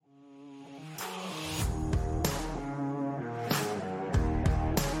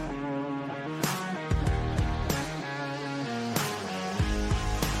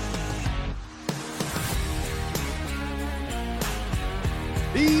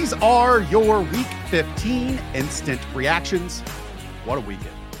These are your Week 15 instant reactions. What a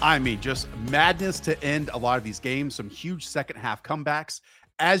weekend. I mean, just madness to end a lot of these games. Some huge second half comebacks.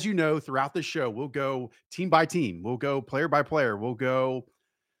 As you know, throughout the show, we'll go team by team. We'll go player by player. We'll go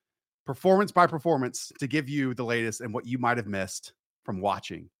performance by performance to give you the latest and what you might have missed from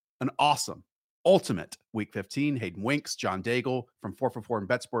watching an awesome, ultimate Week 15. Hayden Winks, John Daigle from 4for4 and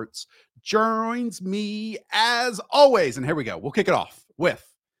BetSports joins me as always. And here we go. We'll kick it off with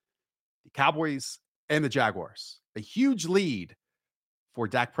the Cowboys and the Jaguars. A huge lead for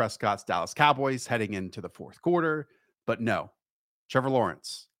Dak Prescott's Dallas Cowboys heading into the fourth quarter. But no, Trevor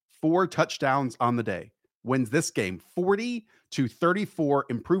Lawrence, 4 touchdowns on the day, wins this game 40-34,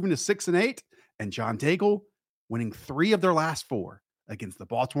 improving to 6-8. And John Daigle winning 3 of their last 4 against the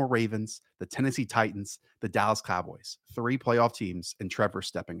Baltimore Ravens, the Tennessee Titans, the Dallas Cowboys. 3 playoff teams, and Trevor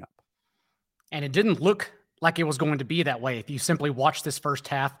stepping up. And it didn't look like it was going to be that way if you simply watch this first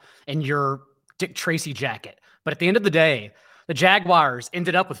half in your Dick Tracy jacket. But at the end of the day, the Jaguars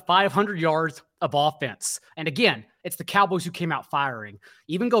ended up with 500 yards of offense. And again, it's the Cowboys who came out firing.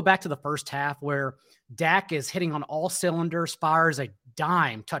 Even go back to the first half where Dak is hitting on all cylinders, fires a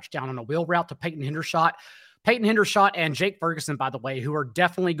dime touchdown on a wheel route to Peyton Hendershot. Peyton Hendershot and Jake Ferguson, by the way, who are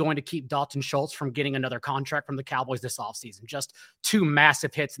definitely going to keep Dalton Schultz from getting another contract from the Cowboys this offseason. Just 2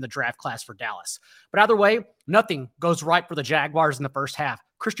 massive hits in the draft class for Dallas. But either way, nothing goes right for the Jaguars in the first half.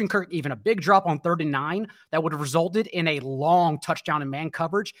 Christian Kirk, even a big drop on 3rd and 9 that would have resulted in a long touchdown in man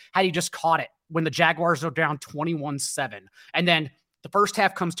coverage had he just caught it when the Jaguars are down 21-7. And then the first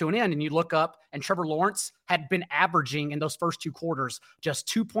half comes to an end and you look up and Trevor Lawrence had been averaging in those first 2 quarters just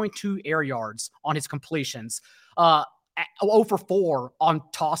 2.2 air yards on his completions. 0 for 4 on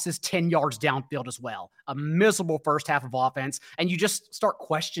tosses 10 yards downfield as well. A miserable first half of offense. And you just start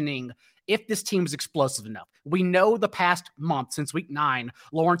questioning if this team is explosive enough. We know the past month, since week 9,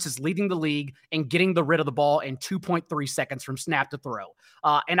 Lawrence is leading the league and getting rid of the ball in 2.3 seconds from snap to throw.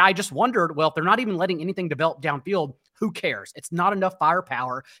 And I just wondered, well, if they're not even letting anything develop downfield, who cares? It's not enough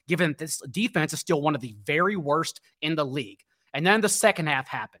firepower, given this defense is still one of the very worst in the league. And then the second half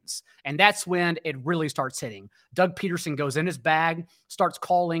happens, and that's when it really starts hitting. Doug Peterson goes in his bag, starts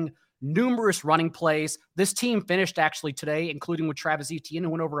calling numerous running plays. This team finished actually today, including with Travis Etienne,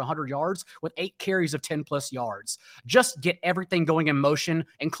 who went over 100 yards with 8 carries of 10-plus yards. Just get everything going in motion,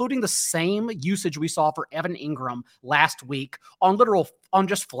 including the same usage we saw for Evan Ingram last week on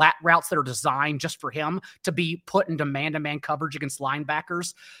just flat routes that are designed just for him to be put into man-to-man coverage against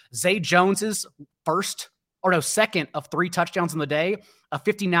linebackers. Zay Jones's second of 3 touchdowns in the day, a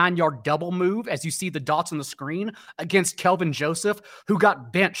 59-yard double move, as you see the dots on the screen, against Kelvin Joseph, who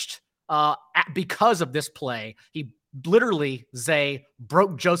got benched because of this play. He literally, Zay,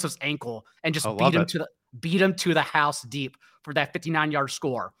 broke Joseph's ankle and just beat him to the house deep for that 59-yard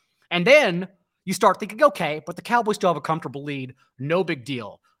score. And then you start thinking, okay, but the Cowboys still have a comfortable lead. No big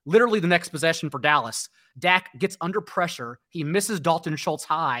deal. Literally the next possession for Dallas, Dak gets under pressure. He misses Dalton Schultz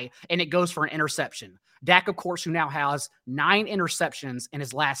high, and it goes for an interception. Dak, of course, who now has 9 interceptions in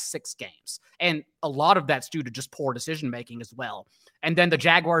his last 6 games. And a lot of that's due to just poor decision-making as well. And then the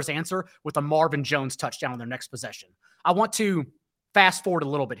Jaguars answer with a Marvin Jones touchdown on their next possession. I want to fast forward a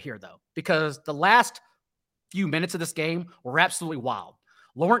little bit here, though, because the last few minutes of this game were absolutely wild.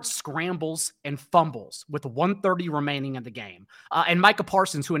 Lawrence scrambles and fumbles with 1:30 remaining in the game. And Micah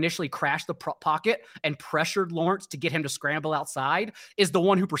Parsons, who initially crashed the pocket and pressured Lawrence to get him to scramble outside, is the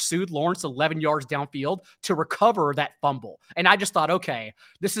one who pursued Lawrence 11 yards downfield to recover that fumble. And I just thought, okay,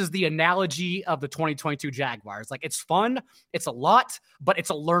 this is the analogy of the 2022 Jaguars. Like, it's fun, it's a lot, but it's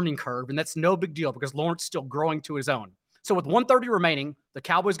a learning curve, and that's no big deal because Lawrence is still growing to his own. So with 1:30 remaining, the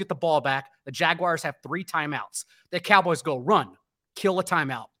Cowboys get the ball back. The Jaguars have 3 timeouts. The Cowboys go run, kill a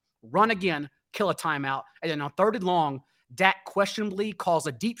timeout, run again, kill a timeout. And then on 3rd and long, Dak questionably calls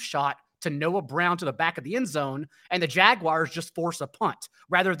a deep shot to Noah Brown to the back of the end zone, and the Jaguars just force a punt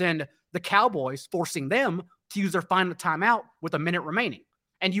rather than the Cowboys forcing them to use their final timeout with a minute remaining.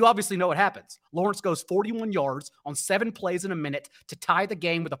 And you obviously know what happens. Lawrence goes 41 yards on 7 plays in a minute to tie the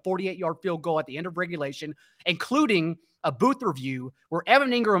game with a 48-yard field goal at the end of regulation, including a booth review where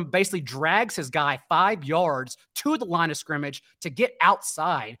Evan Ingram basically drags his guy 5 yards to the line of scrimmage to get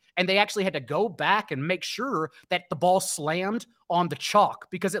outside. And they actually had to go back and make sure that the ball slammed on the chalk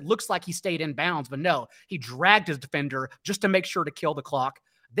because it looks like he stayed in bounds. But no, he dragged his defender just to make sure to kill the clock.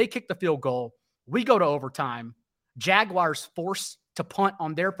 They kick the field goal. We go to overtime. Jaguars force to punt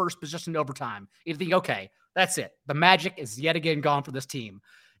on their first possession in overtime. You think, okay, that's it. The magic is yet again gone for this team.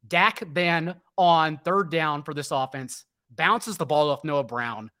 Dak then on 3rd down for this offense bounces the ball off Noah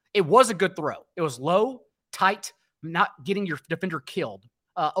Brown. It was a good throw. It was low, tight, not getting your defender killed.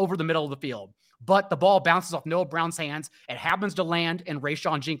 over the middle of the field. But the ball bounces off Noah Brown's hands. It happens to land in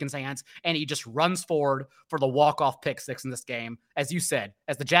Rayshawn Jenkins' hands, and he just runs forward for the walk-off pick six in this game. As you said,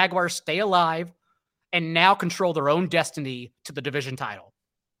 as the Jaguars stay alive and now control their own destiny to the division title.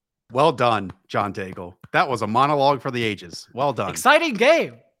 Well done, John Daigle. That was a monologue for the ages. Well done. Exciting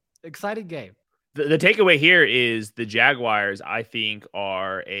game. Exciting game. The takeaway here is the Jaguars, I think,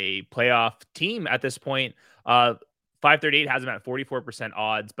 are a playoff team at this point. 538 has them at 44%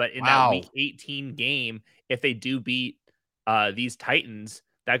 odds, but in that week 18 game, if they do beat these Titans,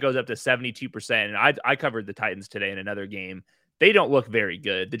 that goes up to 72%. And I covered the Titans today in another game. They don't look very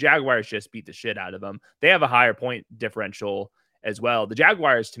good. The Jaguars just beat the shit out of them. They have a higher point differential as well. The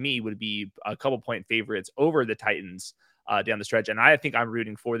Jaguars, to me, would be a couple point favorites over the Titans down the stretch. And I think I'm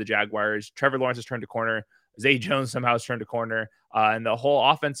rooting for the Jaguars. Trevor Lawrence has turned a corner. Zay Jones somehow has turned a corner. And the whole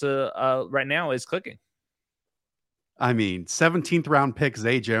offense right now is clicking. I mean, 17th round pick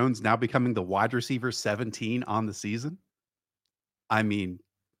Zay Jones now becoming the wide receiver 17 on the season. I mean,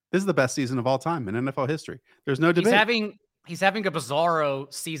 this is the best season of all time in NFL history. There's no debate. He's having a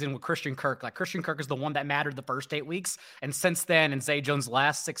bizarro season with Christian Kirk. Like, Christian Kirk is the one that mattered the first 8 weeks. And since then, in Zay Jones'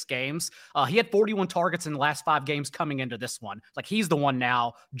 last 6 games, he had 41 targets in the last 5 games coming into this one. Like, he's the one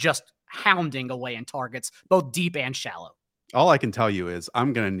now just hounding away in targets, both deep and shallow. All I can tell you is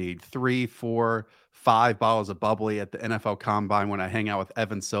I'm going to need 3, 4, 5 bottles of bubbly at the NFL Combine when I hang out with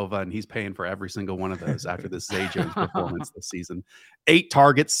Evan Silva, and he's paying for every single one of those after this Zay Jones performance this season. 8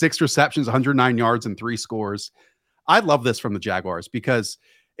 targets, 6 receptions, 109 yards, and 3 scores. I love this from the Jaguars because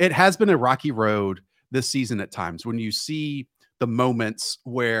it has been a rocky road this season at times when you see the moments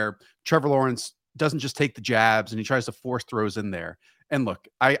where Trevor Lawrence doesn't just take the jabs and he tries to force throws in there. And look,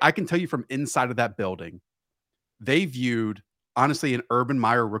 I can tell you from inside of that building, they viewed, honestly, an Urban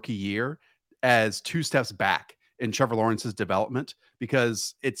Meyer rookie year as 2 steps back in Trevor Lawrence's development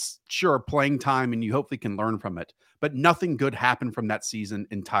because it's sure playing time and you hopefully can learn from it, but nothing good happened from that season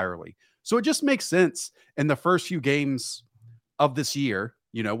entirely. So it just makes sense in the first few games of this year,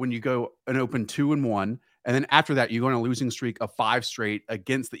 you know, when you go and open 2-1, and then after that, you go on a losing streak of 5 straight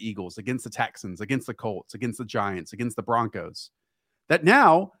against the Eagles, against the Texans, against the Colts, against the Giants, against the Broncos, that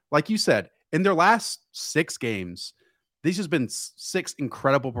now, like you said, in their last 6 games, these has been 6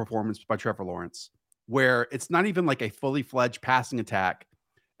 incredible performances by Trevor Lawrence, where it's not even like a fully fledged passing attack,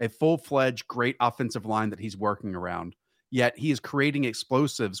 a full-fledged great offensive line that he's working around, yet he is creating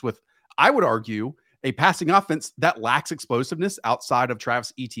explosives with, I would argue, a passing offense that lacks explosiveness outside of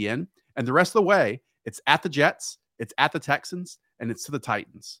Travis Etienne. And the rest of the way, it's at the Jets, it's at the Texans, and it's to the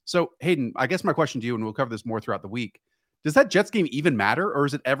Titans. So, Hayden, I guess my question to you, and we'll cover this more throughout the week, does that Jets game even matter, or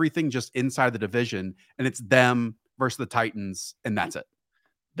is it everything just inside the division, and it's them versus the Titans, and that's it?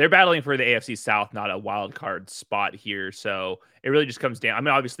 They're battling for the AFC South, not a wild card spot here. So it really just comes down. I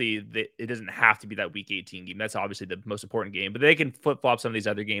mean, obviously, it doesn't have to be that Week 18 game. That's obviously the most important game. But they can flip-flop some of these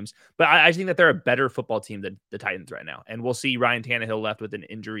other games. But I think that they're a better football team than the Titans right now. And we'll see Ryan Tannehill left with an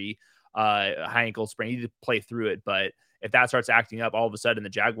injury, high ankle sprain. He need to play through it. But if that starts acting up, all of a sudden the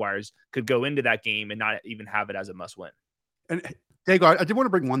Jaguars could go into that game and not even have it as a must-win. And, Diego, I did want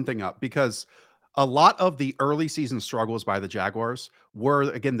to bring one thing up because – a lot of the early season struggles by the Jaguars were,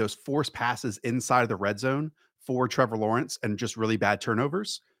 again, those forced passes inside of the red zone for Trevor Lawrence and just really bad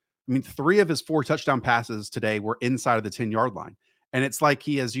turnovers. I mean, 3 of his 4 touchdown passes today were inside of the 10-yard line. And it's like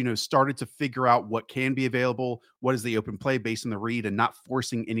he has, started to figure out what can be available, what is the open play based on the read and not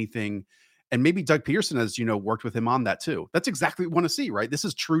forcing anything. And maybe Doug Peterson has, worked with him on that too. That's exactly what we want to see, right? This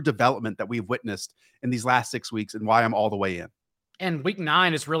is true development that we've witnessed in these last 6 weeks and why I'm all the way in. And week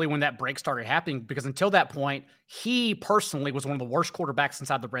 9 is really when that break started happening, because until that point, he personally was one of the worst quarterbacks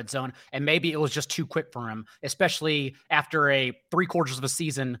inside the red zone. And maybe it was just too quick for him, especially after a 3/4 of a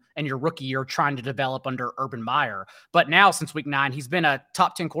season and your rookie year trying to develop under Urban Meyer. But now, since week 9, he's been a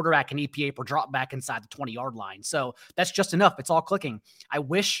top 10 quarterback in EPA per drop back inside the 20-yard line. So that's just enough. It's all clicking. I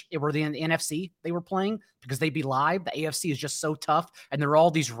wish it were the NFC they were playing because they'd be live. The AFC is just so tough. And there are all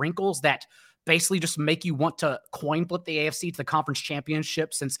these wrinkles that basically just make you want to coin flip the AFC to the conference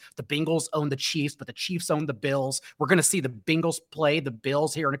championship, since the Bengals own the Chiefs, but the Chiefs own the Bills. We're going to see the Bengals play the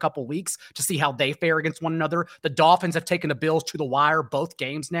Bills here in a couple weeks to see how they fare against one another. The Dolphins have taken the Bills to the wire both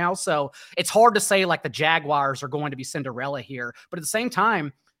games now. So it's hard to say like the Jaguars are going to be Cinderella here, but at the same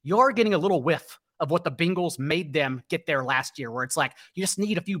time, you're getting a little whiff of what the Bengals made them get there last year, where it's like, you just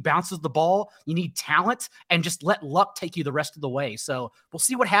need a few bounces of the ball, you need talent, and just let luck take you the rest of the way. So we'll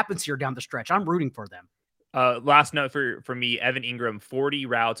see what happens here down the stretch. I'm rooting for them. Last note for me, Evan Ingram, 40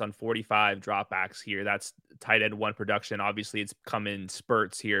 routes on 45 dropbacks here. That's tight end 1 production. Obviously, it's come in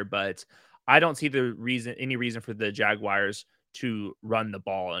spurts here, but I don't see any reason for the Jaguars to run the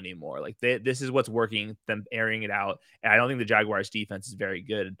ball anymore. Like this is what's working, them airing it out. And I don't think the Jaguars defense is very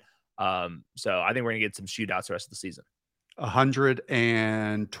good. So I think we're going to get some shootouts the rest of the season.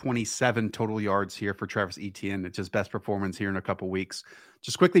 127 total yards here for Travis Etienne. It's his best performance here in a couple weeks.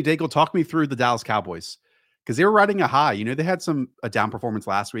 Just quickly, Daigle, talk me through the Dallas Cowboys, because they were riding a high. You know, they had a down performance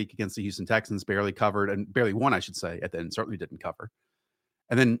last week against the Houston Texans, barely covered, and barely won, I should say, at the end. Certainly didn't cover.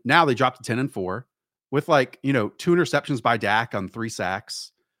 And then now they dropped to 10-4 with 2 interceptions by Dak on 3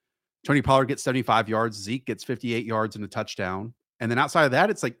 sacks. Tony Pollard gets 75 yards. Zeke gets 58 yards and a touchdown. And then outside of that,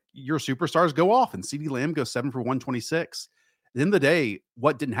 it's like your superstars go off, and CeeDee Lamb goes 7 for 126. At the end of the day,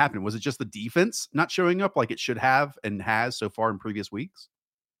 what didn't happen? Was it just the defense not showing up like it should have and has so far in previous weeks?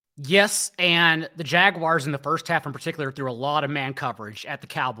 Yes, and the Jaguars in the first half in particular threw a lot of man coverage at the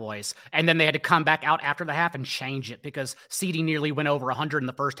Cowboys, and then they had to come back out after the half and change it because CeeDee nearly went over 100 in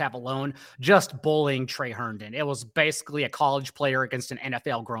the first half alone, just bullying Trey Herndon. It was basically a college player against an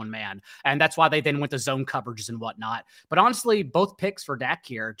NFL grown man, and that's why they then went to zone coverages and whatnot. But honestly, both picks for Dak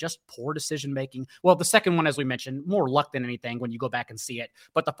here, just poor decision-making. Well, the second one, as we mentioned, more luck than anything when you go back and see it.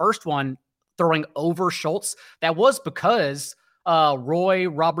 But the first one, throwing over Schultz, that was because Roy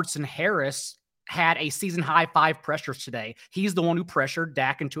Robertson Harris had a season high 5 pressures today. He's the one who pressured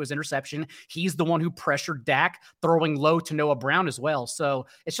Dak into his interception. He's the one who pressured Dak throwing low to Noah Brown as well. So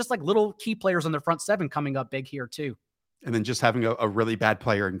it's just like little key players on the front 7 coming up big here too. And then just having a really bad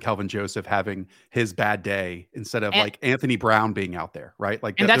player in Kelvin Joseph having his bad day instead of like Anthony Brown being out there, right?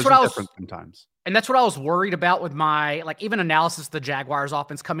 Like, and that's what I was sometimes. And that's what I was worried about with my, even analysis of the Jaguars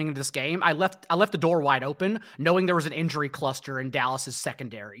offense coming into this game. I left the door wide open, knowing there was an injury cluster in Dallas's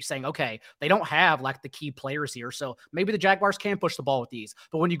secondary, saying, okay, they don't have the key players here. So maybe the Jaguars can push the ball with these.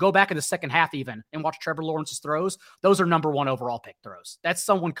 But when you go back in the second half even and watch Trevor Lawrence's throws, those are number 1 overall pick throws. That's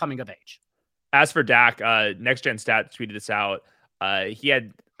someone coming of age. As for Dak, Next Gen Stats tweeted this out. He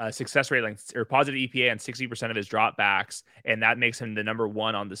had a success rate or positive EPA on 60% of his dropbacks, and that makes him the number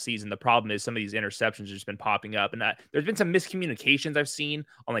 1 on the season. The problem is some of these interceptions have just been popping up, and there's been some miscommunications I've seen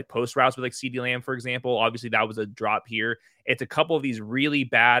on post routes with CeeDee Lamb, for example. Obviously, that was a drop here. It's a couple of these really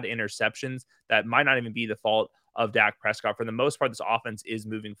bad interceptions that might not even be the fault of Dak Prescott. For the most part, this offense is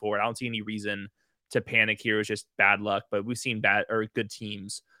moving forward. I don't see any reason to panic here. It's just bad luck, but we've seen good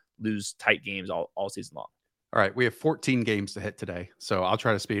teams lose tight games all season long. All right, we have 14 games to hit today, so I'll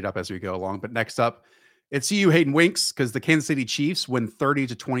try to speed it up as we go along. But next up, it's you, Hayden Winks, because the Kansas City Chiefs win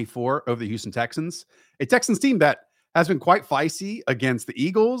 30-24 over the Houston Texans, a Texans team that has been quite feisty against the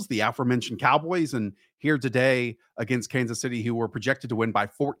Eagles, the aforementioned Cowboys, and here today against Kansas City, who were projected to win by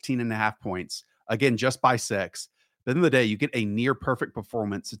 14.5 points, again, just by 6. At the end of the day, you get a near-perfect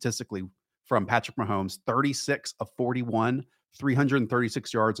performance statistically from Patrick Mahomes, 36 of 41,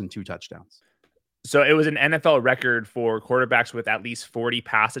 336 yards and 2 touchdowns. So it was an NFL record for quarterbacks with at least 40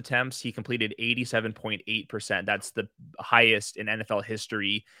 pass attempts. He completed 87.8%. That's the highest in NFL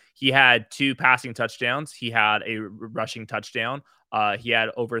history. He had 2 passing touchdowns. He had a rushing touchdown. He had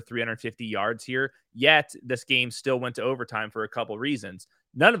over 350 yards here. Yet this game still went to overtime for a couple reasons.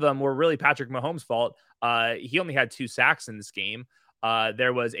 None of them were really Patrick Mahomes' fault. He only had 2 sacks in this game.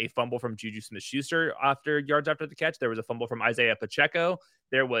 There was a fumble from Juju Smith-Schuster yards after the catch. There was a fumble from Isaiah Pacheco.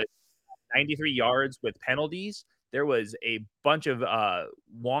 There was 93 yards with penalties. There was a bunch of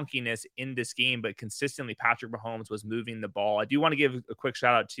wonkiness in this game, but consistently Patrick Mahomes was moving the ball. I do want to give a quick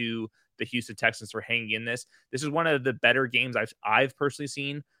shout out to the Houston Texans for hanging in this. This is one of the better games I've personally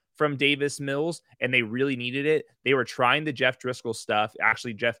seen from Davis Mills, and they really needed it. They were trying the Jeff Driscoll stuff.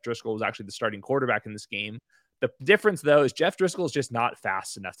 Actually, Jeff Driscoll was actually the starting quarterback in this game. The difference, though, is Jeff Driscoll is just not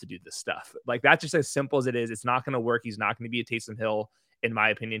fast enough to do this stuff. That's just as simple as it is. It's not going to work. He's not going to be a Taysom Hill. In my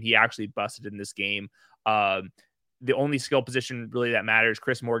opinion, he actually busted in this game. The only skill position really that matters,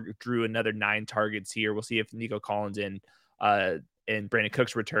 Chris Moore drew another 9 targets here. We'll see if Nico Collins and Brandon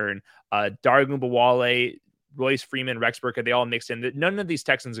Cooks return. Dare Ogunbowale, Royce Freeman, Rex Burkhead, they all mixed in. None of these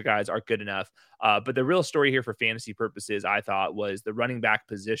Texans guys are good enough. But the real story here for fantasy purposes, I thought, was the running back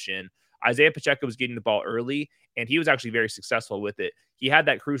position. Isaiah Pacheco was getting the ball early, and he was actually very successful with it. He had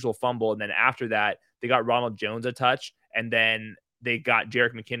that crucial fumble, and then after that, they got Ronald Jones a touch, and then they got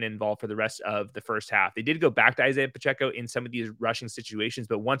Jerick McKinnon involved for the rest of the first half. They did go back to Isaiah Pacheco in some of these rushing situations,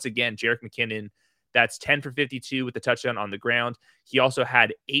 but once again, Jerick McKinnon, that's 10 for 52 with the touchdown on the ground. He also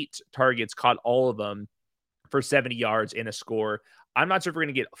had 8 targets, caught all of them for 70 yards in a score. I'm not sure if we're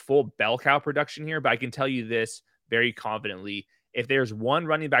going to get full bell cow production here, but I can tell you this very confidently. If there's one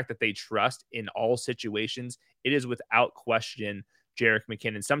running back that they trust in all situations, it is without question Jerick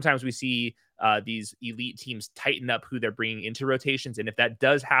McKinnon. Sometimes we see these elite teams tighten up who they're bringing into rotations. And if that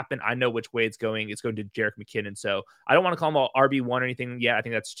does happen, I know which way it's going. It's going to Jerick McKinnon. So I don't want to call him all RB1 or anything yet. I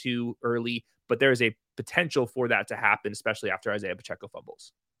think that's too early, but there's a potential for that to happen, especially after Isaiah Pacheco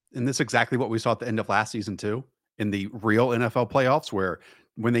fumbles. And this is exactly what we saw at the end of last season too, in the real NFL playoffs, where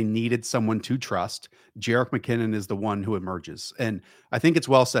when they needed someone to trust, Jerick McKinnon is the one who emerges. And I think it's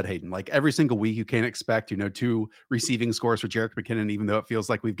well said, Hayden. Like every single week, you can't expect, 2 receiving scores for Jerick McKinnon, even though it feels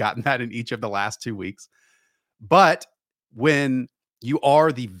like we've gotten that in each of the last 2 weeks. But when you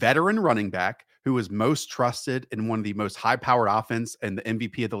are the veteran running back who is most trusted in one of the most high-powered offense and the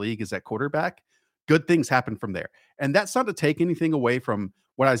MVP of the league is at quarterback, good things happen from there. And that's not to take anything away from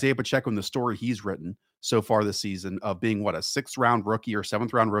what Isaiah Pacheco and the story he's written so far this season of being a 6th-round rookie or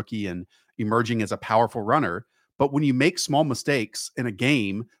 7th-round rookie and emerging as a powerful runner. But when you make small mistakes in a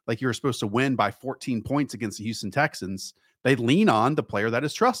game, like you're supposed to win by 14 points against the Houston Texans, they lean on the player that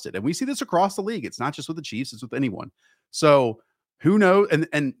is trusted. And we see this across the league. It's not just with the Chiefs, it's with anyone. So who knows?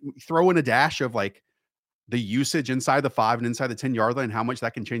 And throw in a dash of like the usage inside the 5 and inside the 10-yard line, how much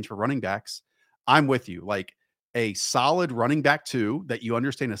that can change for running backs. I'm with you. Like a solid running back 2 that you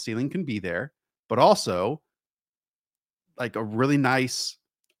understand a ceiling can be there, but also like a really nice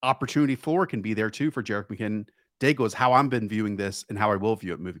opportunity floor can be there too for Jerick McKinnon. Dago is how I've been viewing this and how I will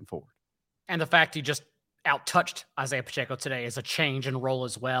view it moving forward. And the fact he just outtouched Isaiah Pacheco today is a change in role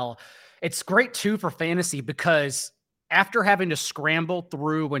as well. It's great too for fantasy because after having to scramble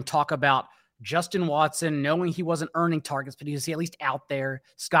through and talk about Justin Watson, knowing he wasn't earning targets, but he's at least out there.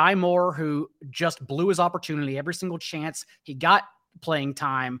 Sky Moore, who just blew his opportunity every single chance he got playing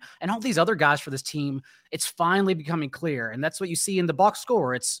time, and all these other guys for this team, it's finally becoming clear. And that's what you see in the box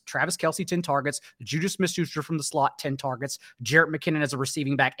score. It's Travis Kelce, 10 targets, Juju Smith-Schuster from the slot, 10 targets, Jerick McKinnon as a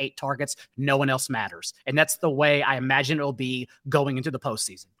receiving back, 8 targets. No one else matters. And that's the way I imagine it'll be going into the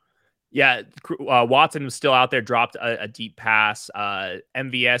postseason. Yeah, Watson was still out there, dropped a deep pass.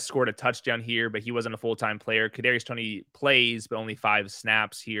 MVS scored a touchdown here, but he wasn't a full-time player. Kadarius Toney plays, but only 5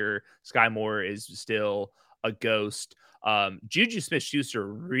 snaps here. Sky Moore is still a ghost. Juju Smith-Schuster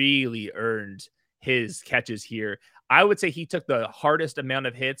really earned his catches here. I would say he took the hardest amount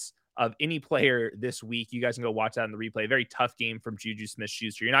of hits of any player this week. You guys can go watch that in the replay. Very tough game from Juju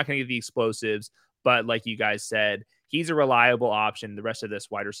Smith-Schuster. You're not going to get the explosives, but like you guys said, he's a reliable option. The rest of this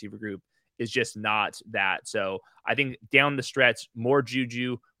wide receiver group is just not that. So I think down the stretch, more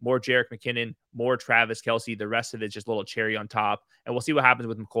Juju, more Jerick McKinnon, more Travis Kelce. The rest of it's just a little cherry on top. And we'll see what happens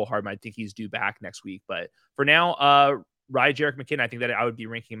with Mecole Hardman. I think he's due back next week. But for now, ride Jerick McKinnon. I think that I would be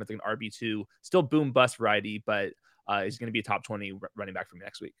ranking him as like an RB2. Still boom bust variety, but he's going to be a top 20 running back for me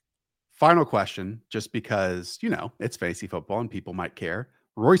next week. Final question, just because, it's fantasy football and people might care.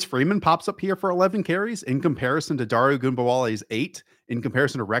 Royce Freeman pops up here for 11 carries in comparison to Dario Ogunbowale's 8, in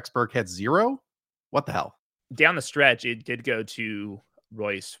comparison to Rex Burkhead's 0. What the hell? Down the stretch, it did go to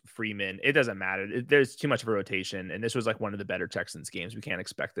Royce Freeman. It doesn't matter. There's too much of a rotation, and this was like one of the better Texans games. We can't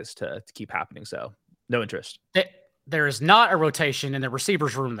expect this to keep happening, so no interest. There is not a rotation in the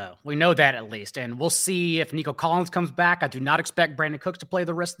receivers room, though. We know that at least. And we'll see if Nico Collins comes back. I do not expect Brandon Cooks to play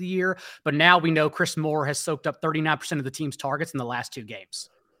the rest of the year. But now we know Chris Moore has soaked up 39% of the team's targets in the last 2 games.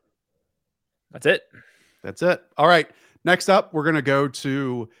 That's it. That's it. All right. Next up, we're going to go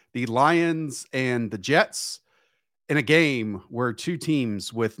to the Lions and the Jets in a game where 2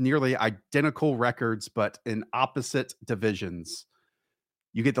 teams with nearly identical records, but in opposite divisions.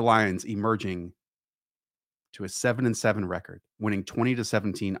 You get the Lions emerging to a 7-7 record, winning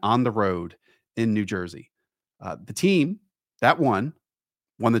 20-17 on the road in New Jersey. The team that won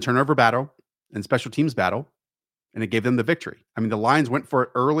the turnover battle and special teams battle, and it gave them the victory. I mean, the Lions went for it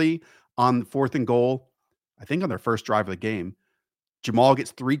early on 4th and goal, I think on their first drive of the game. Jamal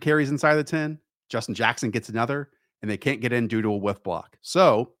gets 3 carries inside the 10. Justin Jackson gets another, and they can't get in due to a whiff block.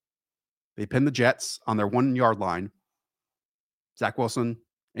 So they pin the Jets on their 1-yard line. Zach Wilson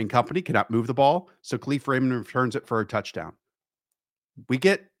and company cannot move the ball, so Khalif Raymond returns it for a touchdown. We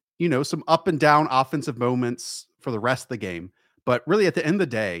get, some up and down offensive moments for the rest of the game, but really at the end of the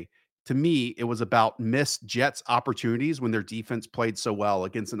day, to me, it was about missed Jets opportunities when their defense played so well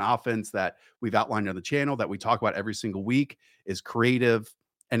against an offense that we've outlined on the channel that we talk about every single week is creative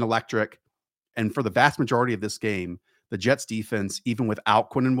and electric. And for the vast majority of this game, the Jets defense, even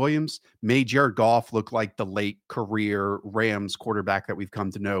without Quinnen Williams, made Jared Goff look like the late career Rams quarterback that we've come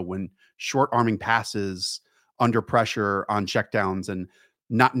to know, when short arming passes under pressure on checkdowns and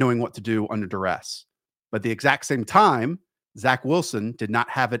not knowing what to do under duress. But at the exact same time, Zach Wilson did not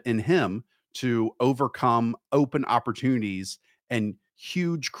have it in him to overcome open opportunities and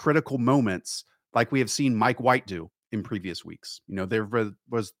huge critical moments like we have seen Mike White do in previous weeks. There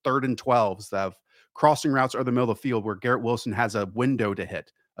was 3rd and 12s of crossing routes or the middle of the field where Garrett Wilson has a window to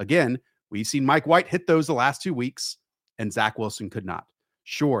hit. Again, we've seen Mike White hit those the last 2 weeks, and Zach Wilson could not.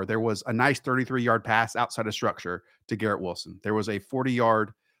 Sure, there was a nice 33-yard pass outside of structure to Garrett Wilson. There was a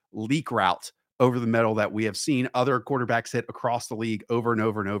 40-yard leak route over the middle that we have seen other quarterbacks hit across the league over and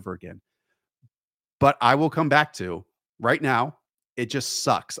over and over again. But I will come back to right now, it just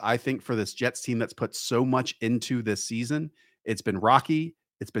sucks. I think for this Jets team that's put so much into this season, it's been rocky,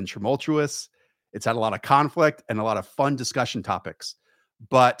 it's been tumultuous, it's had a lot of conflict and a lot of fun discussion topics.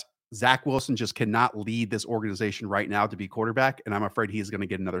 But Zach Wilson just cannot lead this organization right now to be quarterback, and I'm afraid he's going to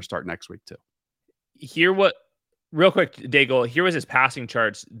get another start next week too. Real quick, Daigle, here was his passing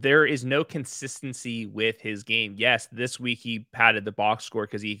charts. There is no consistency with his game. Yes, this week he padded the box score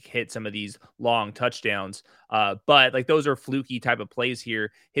because he hit some of these long touchdowns, but like those are fluky type of plays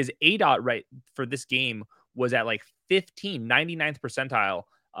here. His ADOT right for this game was at like 99th percentile.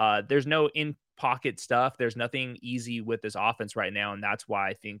 There's no in-pocket stuff. There's nothing easy with this offense right now, and that's why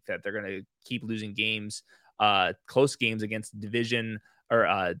I think that they're going to keep losing games, close games against division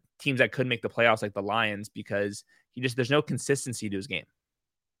or teams that could make the playoffs like the Lions, because there's no consistency to his game.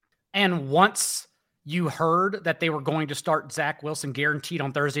 And once you heard that they were going to start Zach Wilson guaranteed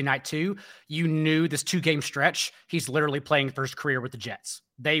on Thursday night too, you knew this 2-game stretch, he's literally playing for his career with the Jets.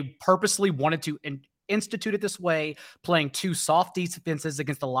 They purposely wanted to institute it this way, playing 2 soft defenses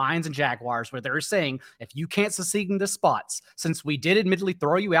against the Lions and Jaguars, where they're saying, if you can't succeed in the spots, since we did admittedly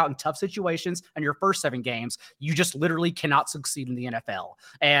throw you out in tough situations in your first 7 games, you just literally cannot succeed in the NFL.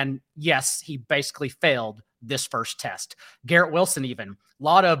 And yes, he basically failed this first test. Garrett Wilson, even a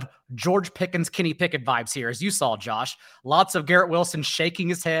lot of George Pickens, Kenny Pickett vibes here, as you saw, Josh. Lots of Garrett Wilson shaking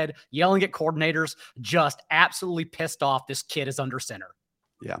his head, yelling at coordinators, just absolutely pissed off this kid is under center.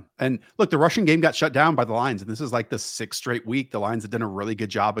 Yeah. And look, the rushing game got shut down by the Lions, and this is like the 6th straight week. The Lions have done a really good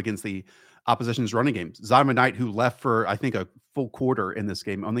job against the opposition's running games. Zonovan Knight, who left for, I think, a full quarter in this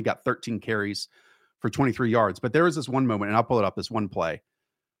game, only got 13 carries for 23 yards. But there was this one moment, and I'll pull it up, this one play,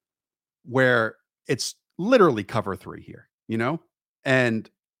 where it's literally cover 3 here, And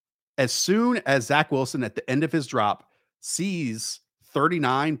as soon as Zach Wilson at the end of his drop sees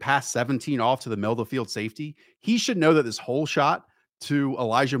 39 past 17 off to the middle of the field safety, he should know that this whole shot to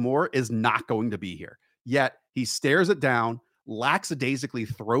Elijah Moore is not going to be here. Yet he stares it down, lackadaisically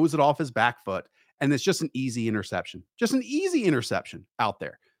throws it off his back foot, and it's just an easy interception. Just an easy interception out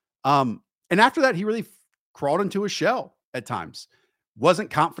there. And after that, he really crawled into his shell at times.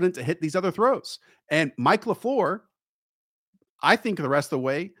 Wasn't confident to hit these other throws. And Mike LaFleur, I think the rest of the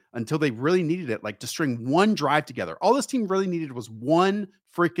way, until they really needed it, like to string one drive together. All this team really needed was one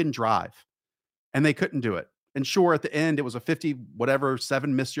freaking drive, and they couldn't do it. And sure, at the end, it was a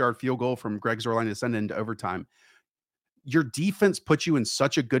 7 missed yard field goal from Greg Zuerlein to send it into overtime. Your defense puts you in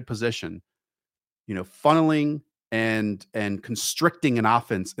such a good position, funneling and constricting an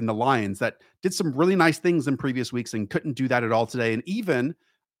offense in the Lions that did some really nice things in previous weeks and couldn't do that at all today. And even,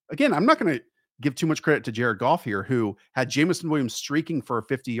 again, I'm not going to give too much credit to Jared Goff here, who had Jameson Williams streaking for a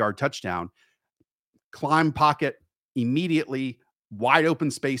 50-yard touchdown, climb pocket immediately, wide open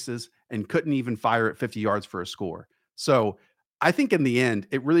spaces, and couldn't even fire at 50 yards for a score. So I think in the end,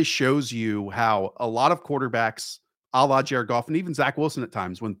 it really shows you how a lot of quarterbacks, a la Jared Goff and even Zach Wilson at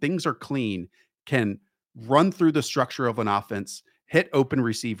times, when things are clean, can run through the structure of an offense, hit open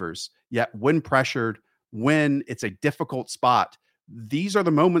receivers, yet when pressured, when it's a difficult spot, these are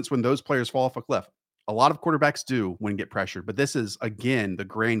the moments when those players fall off a cliff. A lot of quarterbacks do when get pressured, but this is, again, the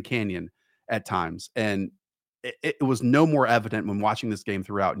Grand Canyon at times. And it was no more evident when watching this game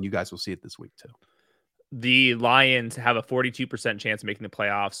throughout, and you guys will see it this week too. The Lions have a 42% chance of making the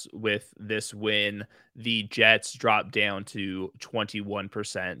playoffs with this win. The Jets drop down to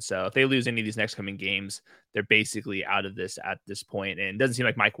 21%. So if they lose any of these next coming games, they're basically out of this at this point. And it doesn't seem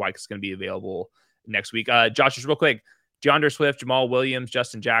like Mike White is going to be available next week. Josh, just real quick, DeAndre Swift, Jamal Williams,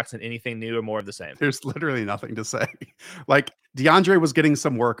 Justin Jackson, anything new or more of the same? There's literally nothing to say. Like, DeAndre was getting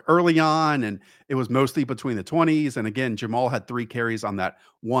some work early on, and it was mostly between the 20s. And again, Jamal had 3 carries on that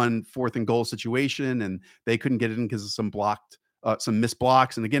 1 4th and goal situation, and they couldn't get it in because of some missed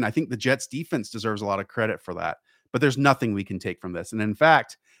blocks. And again, I think the Jets defense deserves a lot of credit for that, but there's nothing we can take from this. And in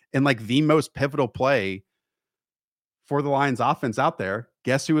fact, in like the most pivotal play for the Lions offense out there,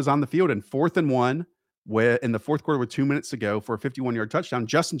 guess who was on the field in 4th and 1? Where in the 4th quarter with 2 minutes to go for a 51-yard touchdown,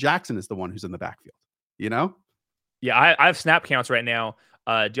 Justin Jackson is the one who's in the backfield, Yeah, I have snap counts right now.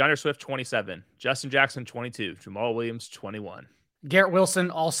 DeAndre Swift, 27. Justin Jackson, 22. Jamal Williams, 21. Garrett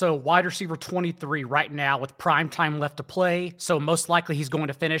Wilson, also wide receiver 23 right now with prime time left to play. So most likely he's going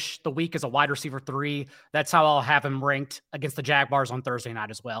to finish the week as a wide receiver 3. That's how I'll have him ranked against the Jaguars on Thursday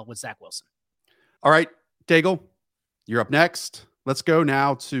night as well with Zach Wilson. All right, Daigle, you're up next. Let's go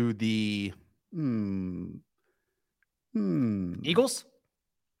now to the Eagles?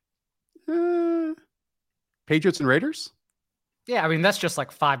 Patriots and Raiders? Yeah, I mean, that's just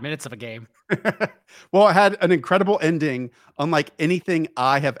like 5 minutes of a game. Well, it had an incredible ending, unlike anything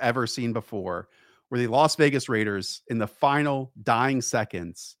I have ever seen before, where the Las Vegas Raiders, in the final dying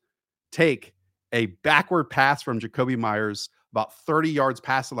seconds, take a backward pass from Jakobi Meyers, about 30 yards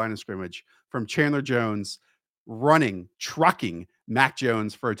past the line of scrimmage, from Chandler Jones, trucking Mac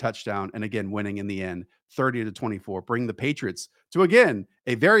Jones for a touchdown, and again, winning in the end, 30-24, bring the Patriots to, again,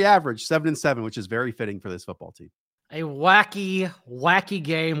 a very average 7-7, which is very fitting for this football team. A wacky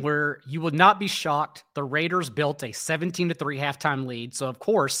game where you would not be shocked. The Raiders built a 17-3 halftime lead. So, of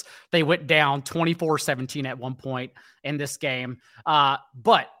course, they went down 24-17 at one point in this game.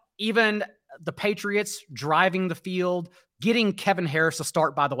 But even the Patriots driving the field, getting Kevin Harris to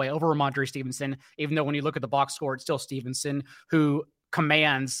start, by the way, over Ramondre Stevenson, even though when you look at the box score, it's still Stevenson who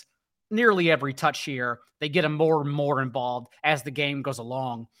commands nearly every touch here. They get him more and more involved as the game goes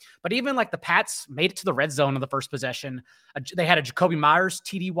along. But even like the Pats made it to the red zone on the first possession. They had a Jakobi Meyers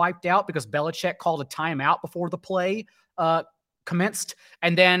TD wiped out because Belichick called a timeout before the play commenced.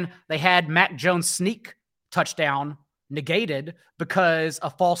 And then they had Mac Jones sneak touchdown negated because a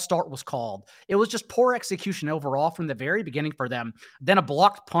false start was called. It was just poor execution overall from the very beginning for them. Then a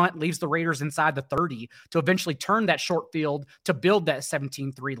blocked punt leaves the Raiders inside the 30 to eventually turn that short field to build that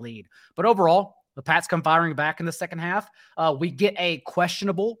 17-3 lead. But overall, the Pats come firing back in the second half. We get a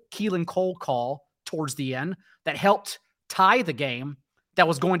questionable Keelan Cole call towards the end that helped tie the game that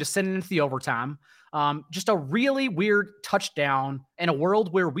was going to send it into the overtime. Just a really weird touchdown in a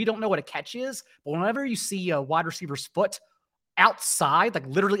world where we don't know what a catch is. But whenever you see a wide receiver's foot outside, like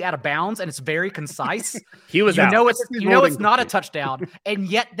literally out of bounds, and it's very concise, he was out. You know it's not a touchdown, and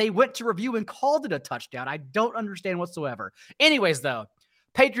yet they went to review and called it a touchdown. I don't understand whatsoever. Anyways, though,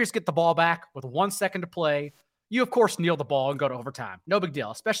 Patriots get the ball back with 1 second to play. You, of course, kneel the ball and go to overtime. No big deal,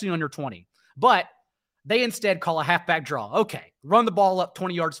 especially on your 20. But they instead call a halfback draw. Okay, run the ball up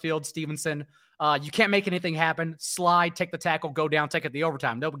 20 yards field, Stevenson. You can't make anything happen. Slide, take the tackle, go down, take it the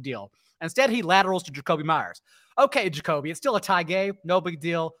overtime. No big deal. Instead, he laterals to Jakobi Meyers. Okay, Jakobi, it's still a tie game. No big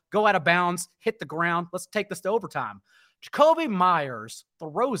deal. Go out of bounds, hit the ground. Let's take this to overtime. Jakobi Meyers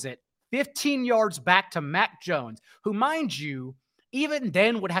throws it 15 yards back to Mac Jones, who, mind you, even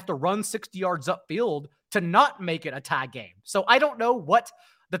then would have to run 60 yards upfield to not make it a tie game. So I don't know what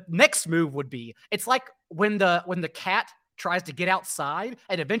the next move would be. It's like when the cat tries to get outside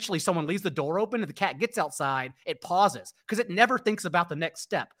and eventually someone leaves the door open and the cat gets outside, it pauses because it never thinks about the next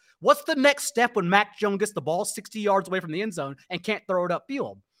step. What's the next step when Mac Jones gets the ball 60 yards away from the end zone and can't throw it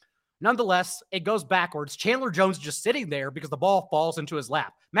upfield? Nonetheless, it goes backwards. Chandler Jones is just sitting there because the ball falls into his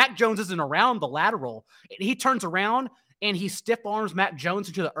lap. Mac Jones isn't around the lateral. He turns around and he stiff arms Mac Jones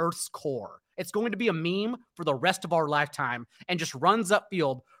into the earth's core. It's going to be a meme for the rest of our lifetime and just runs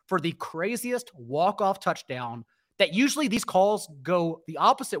upfield for the craziest walk-off touchdown that usually these calls go the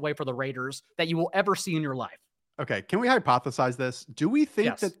opposite way for the Raiders that you will ever see in your life. Okay, can we hypothesize this? Do we think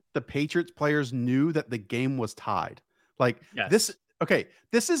Yes. that the Patriots players knew that the game was tied? Like Yes.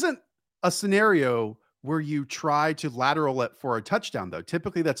 this isn't a scenario where you try to lateral it for a touchdown, though.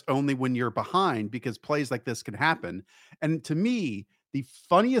 Typically, that's only when you're behind because plays like this can happen. And to me, the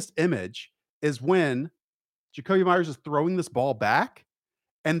funniest image is when Jakobi Meyers is throwing this ball back,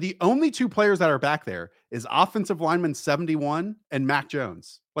 and the only two players that are back there is offensive lineman 71 and Mac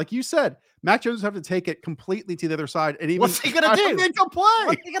Jones. Like you said, Mac Jones have to take it completely to the other side. And even What's he gonna do? Make a play.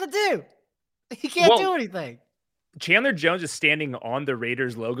 What's he gonna do? He can't do anything. Chandler Jones is standing on the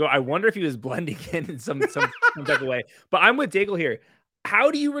Raiders logo. I wonder if he was blending in some type of way. But I'm with Daigle here.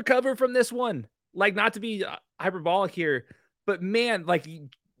 How do you recover from this one? Like, not to be hyperbolic here, but man, like,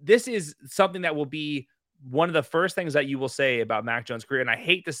 this is something that will be one of the first things that you will say about Mac Jones' career. And I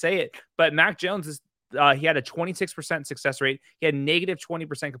hate to say it, but Mac Jones is he had a 26% success rate. He had negative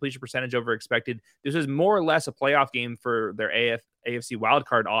 20% completion percentage over expected. This is more or less a playoff game for their AFC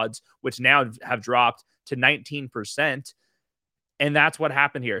wildcard odds, which now have dropped to 19%. And that's what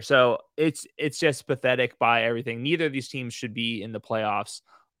happened here. So it's just pathetic by everything. Neither of these teams should be in the playoffs.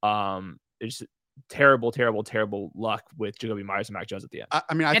 It's terrible luck with Jakobi Meyers and Mac Jones at the end.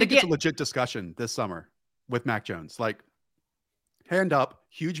 I mean, I think it's a legit discussion this summer with Mac Jones. Like, hand up,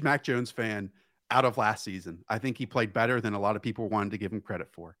 huge Mac Jones fan out of last season. I think he played better than a lot of people wanted to give him credit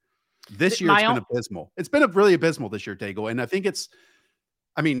for. This year it's been abysmal. It's been really abysmal this year, Daigle. And I think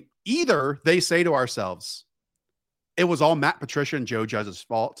either they say to ourselves, it was all Matt Patricia and Joe Judge's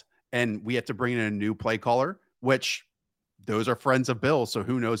fault, and we have to bring in a new play caller, which those are friends of Bill. So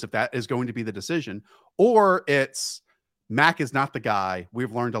who knows if that is going to be the decision, or it's Mac is not the guy.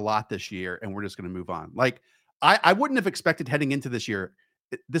 We've learned a lot this year and we're just going to move on. Like I wouldn't have expected heading into this year.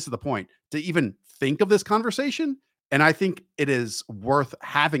 This is the point, to even think of this conversation. And I think it is worth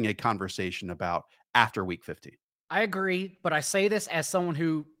having a conversation about after week 15. I agree, but I say this as someone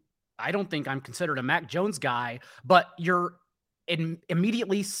who I don't think I'm considered a Mac Jones guy, but you're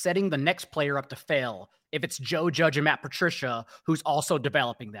immediately setting the next player up to fail if it's Joe Judge and Matt Patricia who's also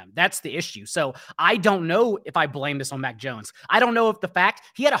developing them. That's the issue. So I don't know if I blame this on Mac Jones. I don't know if the fact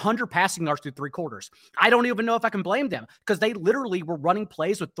he had 100 passing yards through 3 quarters. I don't even know if I can blame them because they literally were running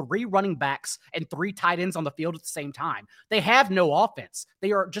plays with 3 running backs and 3 tight ends on the field at the same time. They have no offense.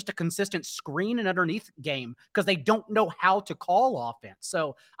 They are just a consistent screen and underneath game because they don't know how to call offense.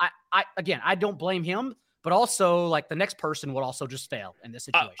 So I don't blame him. But also, like, the next person would also just fail in this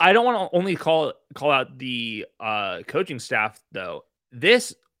situation. I don't want to only call out the coaching staff, though.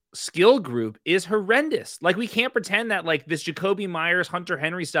 This skill group is horrendous. Like, we can't pretend that, like, this Jacoby Myers, Hunter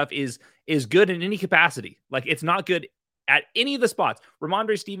Henry stuff is good in any capacity. Like, it's not good at any of the spots.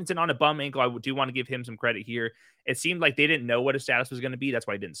 Ramondre Stevenson on a bum ankle, I do want to give him some credit here. It seemed like they didn't know what his status was going to be. That's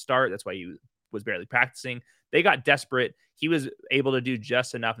why he didn't start. That's why he was barely practicing. They got desperate. He was able to do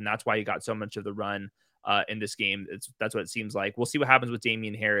just enough, and that's why he got so much of the run in this game. That's what it seems like. We'll see what happens with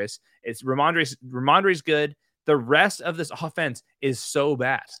Damian Harris. It's Ramondre's good. The rest of this offense is so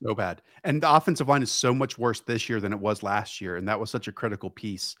bad. So bad. And the offensive line is so much worse this year than it was last year. And that was such a critical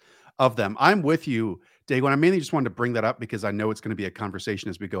piece of them. I'm with you, Dave. I mainly just wanted to bring that up because I know it's going to be a conversation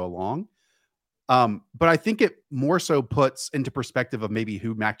as we go along. But I think it more so puts into perspective of maybe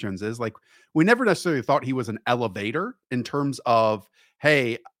who Mac Jones is. Like, we never necessarily thought he was an elevator in terms of,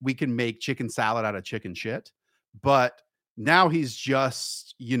 hey, we can make chicken salad out of chicken shit. But now he's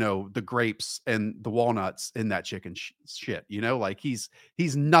just, the grapes and the walnuts in that chicken shit, like he's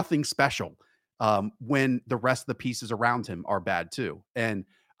nothing special when the rest of the pieces around him are bad too. And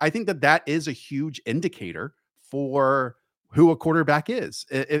I think that is a huge indicator for who a quarterback is.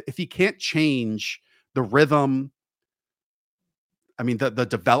 If he can't change the rhythm, the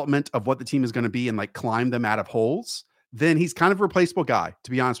development of what the team is going to be and like climb them out of holes, then he's kind of a replaceable guy,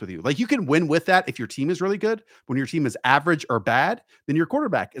 to be honest with you. Like, you can win with that if your team is really good. When your team is average or bad, then your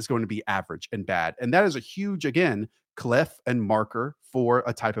quarterback is going to be average and bad. And that is a huge, again, cliff and marker for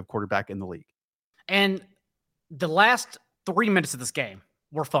a type of quarterback in the league. And the last 3 minutes of this game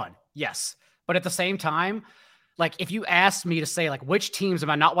were fun. Yes. But at the same time, like, if you asked me to say, like, which teams am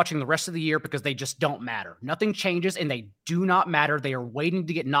I not watching the rest of the year because they just don't matter? Nothing changes and they do not matter. They are waiting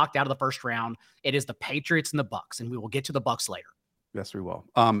to get knocked out of the first round. It is the Patriots and the Bucs, and we will get to the Bucs later. Yes, we will.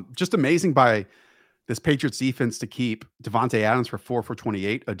 Just amazing by this Patriots defense to keep Devontae Adams for 4 for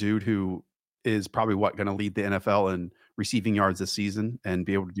 28, a dude who is probably going to lead the NFL in receiving yards this season, and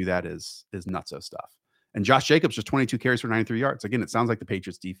be able to do that is nutso stuff. And Josh Jacobs just 22 carries for 93 yards. Again, it sounds like the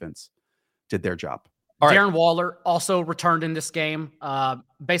Patriots defense did their job. Darren Waller also returned in this game.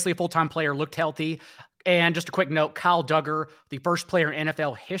 Basically a full-time player, looked healthy. And just a quick note, Kyle Duggar, the first player in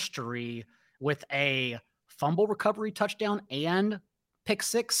NFL history with a fumble recovery touchdown and pick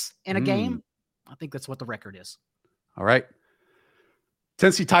 6 in a game. I think that's what the record is. All right.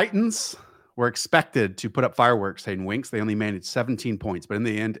 Tennessee Titans were expected to put up fireworks, Hayden Winks. They only managed 17 points, but in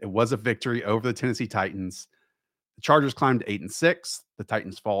the end, it was a victory over the Tennessee Titans. The Chargers climbed to 8-6. The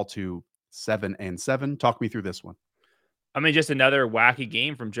Titans fall to 7-7. Talk me through this one. Just another wacky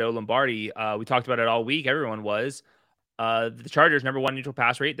game from Joe Lombardi. We talked about it all week. Everyone was. The Chargers, number 1 neutral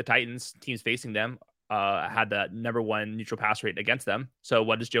pass rate. The Titans, teams facing them, had the number 1 neutral pass rate against them. So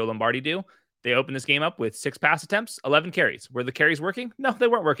what does Joe Lombardi do? They opened this game up with 6 pass attempts, 11 carries. Were the carries working? No, they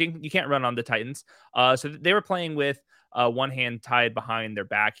weren't working. You can't run on the Titans. So they were playing with one hand tied behind their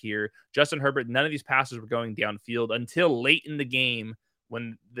back here. Justin Herbert, none of these passes were going downfield until late in the game,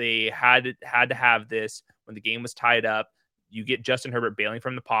 when they had to have this, when the game was tied up. You get Justin Herbert bailing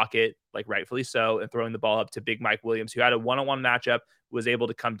from the pocket, like rightfully so, and throwing the ball up to Big Mike Williams, who had a one-on-one matchup, was able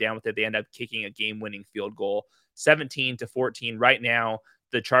to come down with it. They end up kicking a game-winning field goal, 17-14. Right now,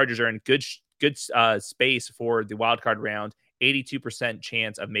 the Chargers are in good space for the wild card round, 82%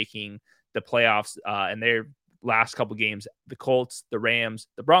 chance of making the playoffs. And their last couple games, the Colts, the Rams,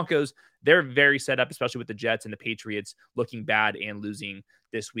 the Broncos, they're very set up, especially with the Jets and the Patriots looking bad and losing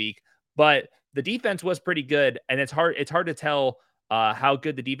this week. But the defense was pretty good, and it's hard to tell how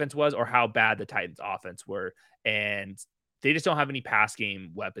good the defense was or how bad the Titans offense were. And they just don't have any pass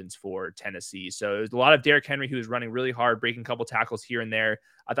game weapons for Tennessee. So there's a lot of Derrick Henry, who was running really hard, breaking a couple tackles here and there.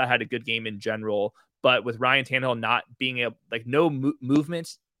 I thought had a good game in general, but with Ryan Tannehill not being able, like no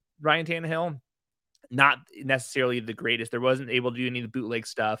movement, Ryan Tannehill, not necessarily the greatest. There wasn't able to do any of the bootleg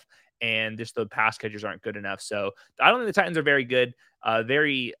stuff, and just the pass catchers aren't good enough. So I don't think the Titans are very good.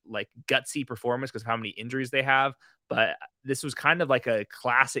 Very like gutsy performance because of how many injuries they have. But this was kind of like a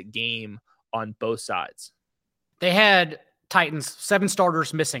classic game on both sides. They had Titans 7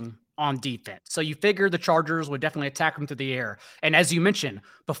 starters missing on defense. So you figure the Chargers would definitely attack them through the air. And as you mentioned,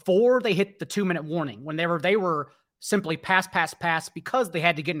 before they hit the 2-minute warning, when they were simply pass because they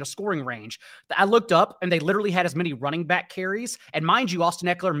had to get into scoring range. I looked up and they literally had as many running back carries. And mind you, Austin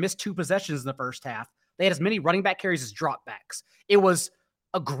Ekeler missed 2 possessions in the first half. They had as many running back carries as dropbacks. It was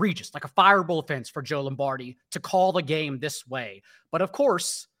egregious, like a fireable offense for Joe Lombardi to call the game this way. But of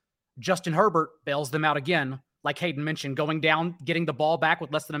course, Justin Herbert bails them out again. Like Hayden mentioned, going down, getting the ball back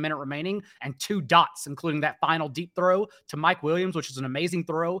with less than a minute remaining, and 2 dots, including that final deep throw to Mike Williams, which is an amazing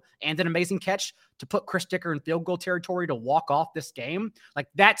throw and an amazing catch to put Chris Dicker in field goal territory to walk off this game. Like,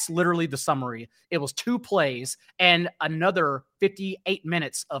 that's literally the summary. It was 2 plays and another 58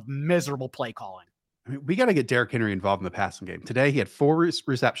 minutes of miserable play calling. I mean, we got to get Derrick Henry involved in the passing game. Today, he had 4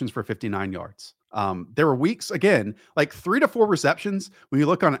 receptions for 59 yards. There were weeks, again, like 3 to 4 receptions. When you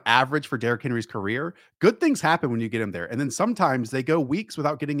look on average for Derrick Henry's career, good things happen when you get him there. And then sometimes they go weeks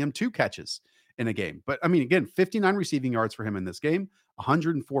without getting him 2 catches in a game. But I mean, again, 59 receiving yards for him in this game,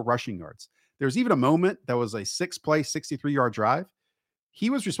 104 rushing yards. There's even a moment that was a 6-play, 63-yard drive.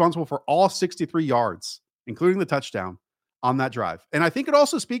 He was responsible for all 63 yards, including the touchdown on that drive. And I think it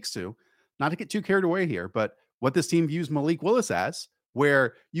also speaks to, not to get too carried away here, but what this team views Malik Willis as,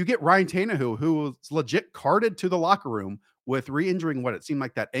 where you get Ryan Tannehill, who was legit carted to the locker room with re-injuring what it seemed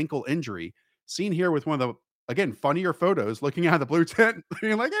like that ankle injury, seen here with one of the, again, funnier photos looking out of the blue tent,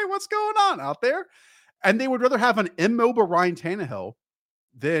 being like, hey, what's going on out there? And they would rather have an immobile Ryan Tannehill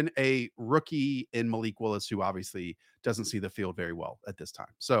than a rookie in Malik Willis, who obviously doesn't see the field very well at this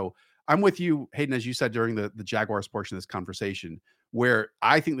time. So I'm with you, Hayden, as you said during the Jaguars portion of this conversation, where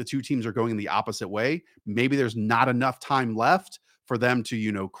I think the 2 teams are going in the opposite way. Maybe there's not enough time left for them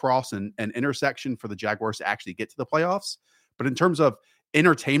to, cross an intersection for the Jaguars to actually get to the playoffs. But in terms of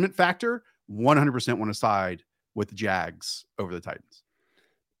entertainment factor, 100% want to side with the Jags over the Titans.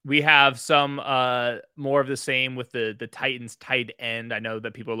 We have some more of the same with the Titans tight end. I know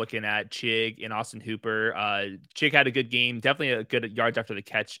that people are looking at Chig and Austin Hooper. Chig had a good game, definitely a good yards after the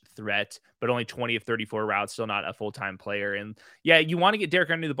catch threat, but only 20 of 34 routes, still not a full-time player. And yeah, you want to get Derrick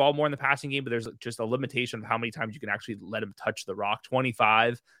Henry the ball more in the passing game, but there's just a limitation of how many times you can actually let him touch the rock.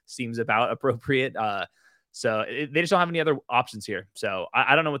 25 seems about appropriate. So they just don't have any other options here. So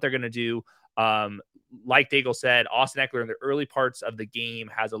I don't know what they're going to do. Like Daigle said, Austin Ekeler in the early parts of the game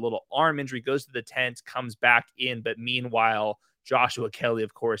has a little arm injury, goes to the tent, comes back in. But meanwhile, Joshua Kelly,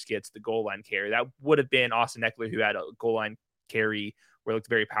 of course, gets the goal line carry. That would have been Austin Ekeler, who had a goal line carry where it looked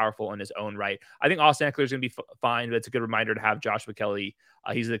very powerful in his own right. I think Austin Ekeler is going to be fine, but it's a good reminder to have Joshua Kelly.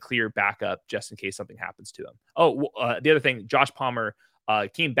 He's the clear backup just in case something happens to him. The other thing, Josh Palmer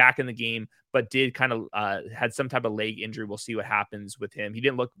came back in the game, but did kind of had some type of leg injury. We'll see what happens with him. He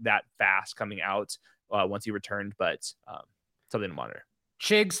didn't look that fast coming out once he returned, but something to monitor.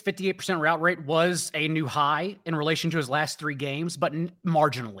 Chig's 58% route rate was a new high in relation to his last 3 games, but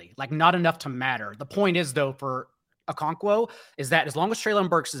marginally, like not enough to matter. The point is, though, for Okonkwo is that as long as Treylon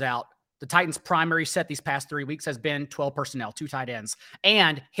Burks is out, the Titans' primary set these past 3 weeks has been 12 personnel, 2 tight ends,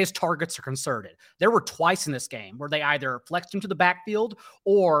 and his targets are concerted. There were twice in this game where they either flexed him to the backfield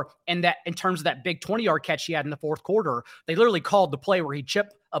or in terms of that big 20-yard catch he had in the fourth quarter, they literally called the play where he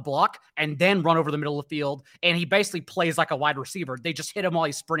chipped a block and then run over the middle of the field, and he basically plays like a wide receiver. They just hit him while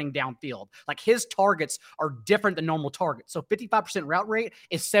he's sprinting downfield. Like, his targets are different than normal targets. So 55% route rate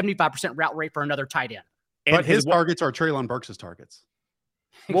is 75% route rate for another tight end. But his targets are Treylon Burks' targets.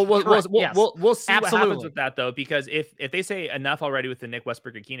 We'll see what happens with that, though, because if they say enough already with the Nick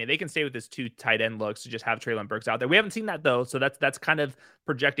Westbrook-Ikhine, they can stay with this 2 tight end looks to just have Treylon Burks out there. We haven't seen that, though, so that's kind of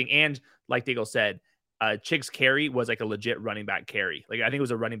projecting. And like Daigle said, Chig's carry was like a legit running back carry. Like, I think it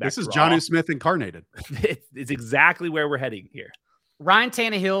was a running back. This is Jonnu Smith incarnated. It's exactly where we're heading here. Ryan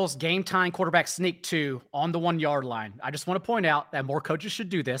Tannehill's game time quarterback sneak 2 on the 1-yard line. I just want to point out that more coaches should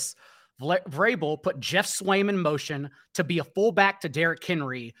do this. Vrabel put Jeff Swaim in motion to be a fullback to Derrick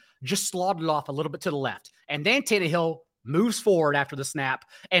Henry, just slotted off a little bit to the left. And then Tannehill moves forward after the snap,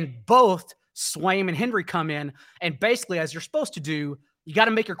 and both Swaim and Henry come in, and basically, as you're supposed to do, You got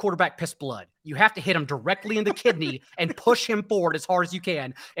to make your quarterback piss blood. You have to hit him directly in the kidney and push him forward as hard as you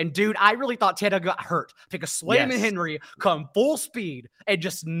can. And dude, I really thought Tannehill got hurt. Pick a Slayton Henry, come full speed, and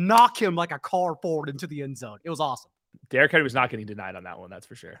just knock him like a car forward into the end zone. It was awesome. Derrick Henry was not getting denied on that one. That's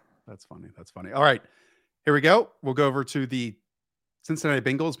for sure. That's funny. All right, here we go. We'll go over to the Cincinnati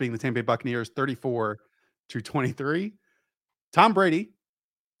Bengals being the Tampa Bay Buccaneers 34-23. Tom Brady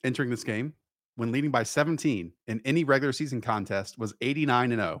entering this game when leading by 17 in any regular season contest was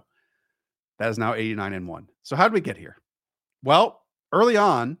 89-0. That is now 89-1. So how did we get here? Well, early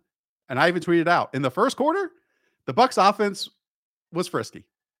on, and I even tweeted out, in the first quarter, the Bucs offense was frisky.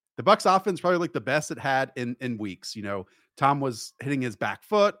 The Bucs offense probably looked the best it had in weeks. You know, Tom was hitting his back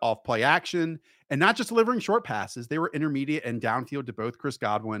foot off play action and not just delivering short passes. They were intermediate and downfield to both Chris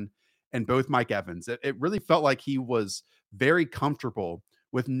Godwin and both Mike Evans. It really felt like he was very comfortable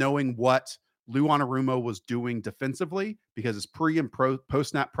with knowing what Lou Anarumo was doing defensively because his pre and post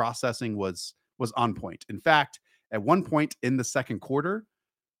snap processing was on point. In fact, at one point in the second quarter,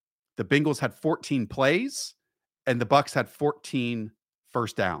 the Bengals had 14 plays and the Bucs had 14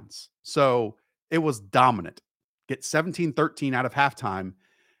 first downs. So it was dominant. Get 17-13 out of halftime.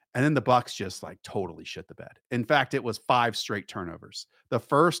 And then the Bucs just like totally shit the bed. In fact, it was 5 straight turnovers. The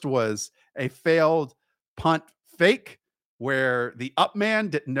first was a failed punt fake where the up man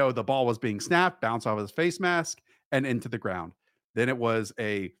didn't know the ball was being snapped, bounced off his face mask and into the ground. Then it was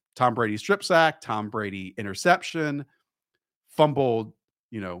a Tom Brady strip sack, Tom Brady interception, fumbled,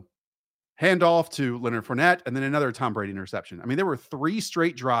 handoff to Leonard Fournette, and then another Tom Brady interception. I mean, there were 3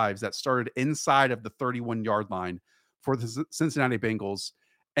 straight drives that started inside of the 31-yard line for the Cincinnati Bengals,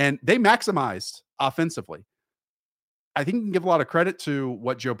 and they maximized offensively. I think you can give a lot of credit to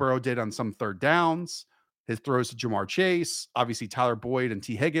what Joe Burrow did on some third downs, his throws to Jamar Chase, obviously Tyler Boyd and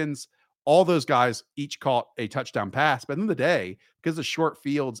T. Higgins. All those guys each caught a touchdown pass. But in the day, because of short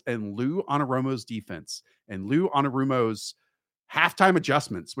fields and Lou Anarumo's defense and Lou Anarumo's halftime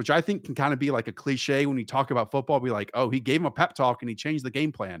adjustments, which I think can kind of be like a cliche when you talk about football, be like, oh, he gave him a pep talk and he changed the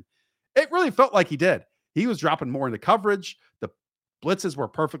game plan. It really felt like he did. He was dropping more into coverage. The blitzes were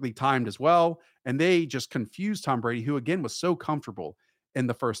perfectly timed as well. And they just confused Tom Brady, who again was so comfortable in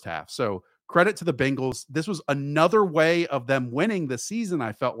the first half. So credit to the Bengals. This was another way of them winning the season,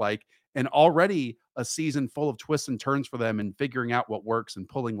 I felt like, and already a season full of twists and turns for them and figuring out what works and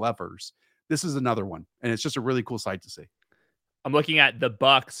pulling levers. This is another one. And it's just a really cool sight to see. I'm looking at the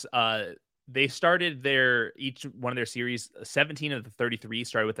Bucs. They started each one of their series, 17 of the 33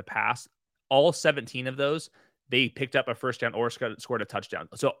 started with the pass. All 17 of those, they picked up a first down or scored a touchdown.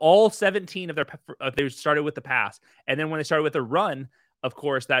 So all 17 of they started with the pass. And then when they started with a run, of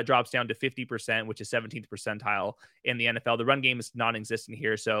course, that drops down to 50%, which is 17th percentile in the NFL. The run game is non-existent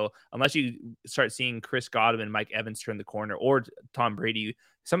here. So unless you start seeing Chris Godwin, Mike Evans turn the corner, or Tom Brady,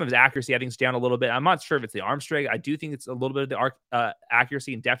 some of his accuracy, I think, is down a little bit. I'm not sure if it's the arm strength. I do think it's a little bit of the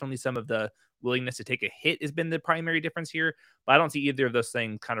accuracy, and definitely some of the willingness to take a hit has been the primary difference here. But I don't see either of those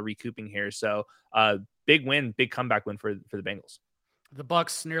things kind of recouping here. So big win, big comeback win for the Bengals. The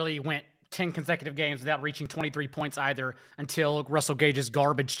Bucs nearly went 10 consecutive games without reaching 23 points either until Russell Gage's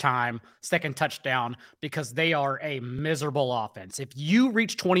garbage time second touchdown, because they are a miserable offense. If you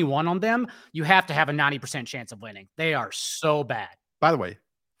reach 21 on them, you have to have a 90% chance of winning. They are so bad. By the way,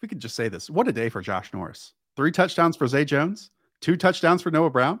 if we could just say this, what a day for Josh Norris. 3 touchdowns for Zay Jones, 2 touchdowns for Noah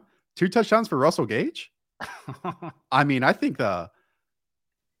Brown, 2 touchdowns for Russell Gage. I mean, I think the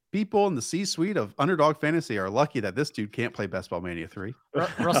people in the C-suite of Underdog Fantasy are lucky that this dude can't play Best Ball Mania 3.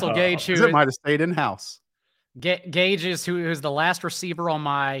 Russell Gage, who it might have stayed in-house. Gage is who is the last receiver on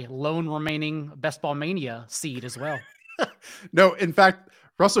my lone remaining Best Ball Mania seed as well. No, in fact,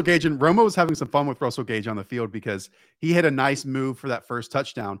 Russell Gage, and Romo was having some fun with Russell Gage on the field because he hit a nice move for that first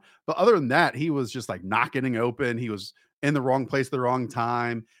touchdown. But other than that, he was just like not getting open. He was in the wrong place at the wrong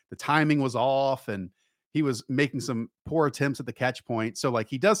time. The timing was off, and he was making some poor attempts at the catch point. So like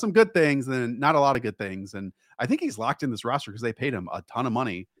he does some good things and then not a lot of good things. And I think he's locked in this roster because they paid him a ton of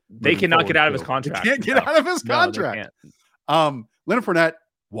money. They cannot get out of his contract. They can't get out of his contract. Leonard Fournette,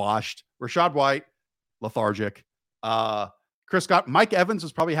 washed. Rachaad White, lethargic. Chris Scott, Mike Evans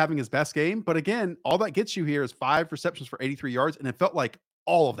was probably having his best game. But again, all that gets you here is 5 receptions for 83 yards. And it felt like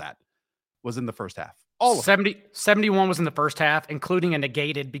all of that was in the first half. All of 71 was in the first half, including a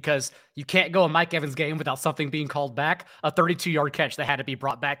negated, because you can't go a Mike Evans game without something being called back. A 32-yard catch that had to be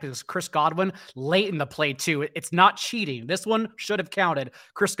brought back because Chris Godwin late in the play too. It's not cheating. This one should have counted.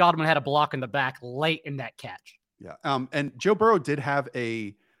 Chris Godwin had a block in the back late in that catch. Yeah. And Joe Burrow did have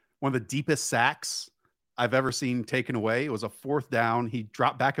one of the deepest sacks I've ever seen taken away. It was a 4th down. He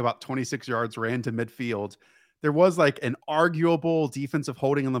dropped back about 26 yards, ran to midfield there was like an arguable defensive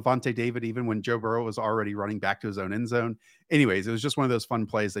holding on Levante David, even when Joe Burrow was already running back to his own end zone. Anyways, it was just one of those fun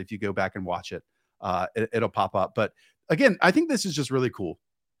plays that if you go back and watch it, it'll pop up. But again, I think this is just really cool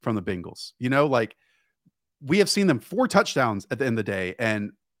from the Bengals. Like we have seen them 4 touchdowns at the end of the day,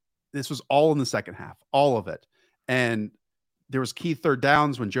 and this was all in the second half, all of it. And there was key third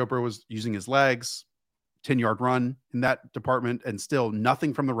downs when Joe Burrow was using his legs, 10-yard run in that department, and still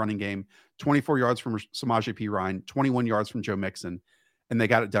nothing from the running game. 24 yards from Samaje Perine, 21 yards from Joe Mixon, and they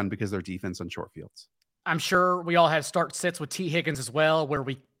got it done because of their defense on short fields. I'm sure we all had start sits with T. Higgins as well, where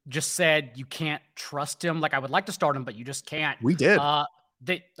we just said you can't trust him. Like, I would like to start him, but you just can't. We did.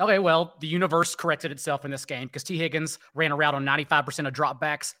 The universe corrected itself in this game because T. Higgins ran a route on 95% of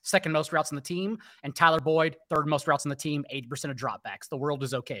dropbacks, second most routes on the team, and Tyler Boyd, third most routes on the team, 80% of dropbacks. The world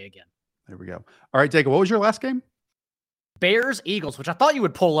is okay again. There we go. All right, Jacob, what was your last game? Bears, Eagles, which I thought you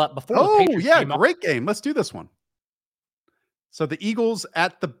would pull up before. Great game. Let's do this one. So the Eagles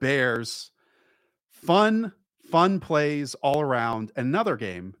at the Bears, fun plays all around. Another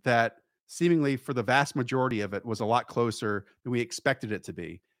game that seemingly for the vast majority of it was a lot closer than we expected it to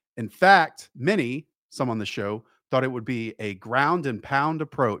be. In fact, some on the show thought it would be a ground and pound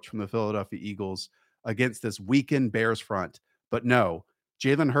approach from the Philadelphia Eagles against this weakened Bears front. But no,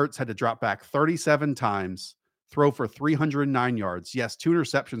 Jalen Hurts had to drop back 37 times, throw for 309 yards. Yes, 2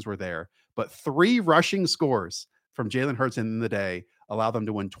 interceptions were there, but 3 rushing scores from Jalen Hurts in the day allow them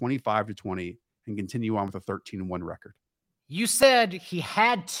to win 25-20 and continue on with a 13-1 record. You said he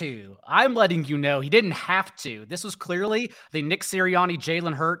had to. I'm letting you know he didn't have to. This was clearly the Nick Sirianni,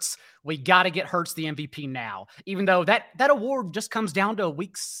 Jalen Hurts. We got to get Hurts the MVP now, even though that award just comes down to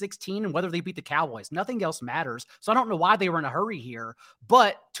week 16 and whether they beat the Cowboys. Nothing else matters. So I don't know why they were in a hurry here.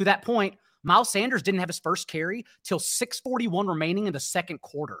 But to that point, Miles Sanders didn't have his first carry till 6:41 remaining in the second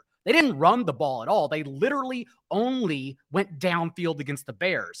quarter. They didn't run the ball at all. They literally only went downfield against the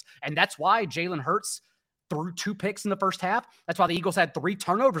Bears. And that's why Jalen Hurts threw 2 picks in the first half. That's why the Eagles had 3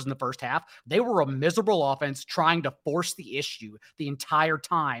 turnovers in the first half. They were a miserable offense trying to force the issue the entire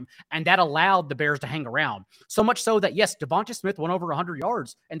time, and that allowed the Bears to hang around. So much so that, yes, Devonta Smith went over 100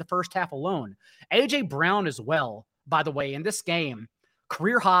 yards in the first half alone. A.J. Brown as well, by the way, in this game,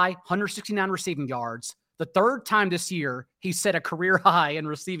 career high, 169 receiving yards. The third time this year, he set a career high in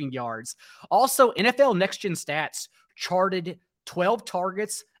receiving yards. Also, NFL Next Gen Stats charted 12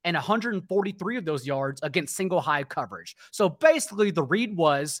 targets and 143 of those yards against single high coverage. So basically the read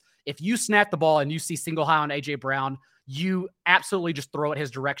was, if you snap the ball and you see single high on A.J. Brown, you absolutely just throw it his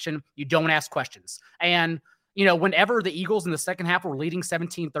direction. You don't ask questions. And, whenever the Eagles in the second half were leading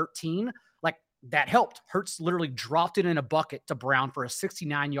 17-13, like that helped. Hurts literally dropped it in a bucket to Brown for a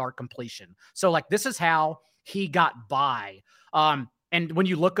 69-yard completion. So like this is how he got by. And when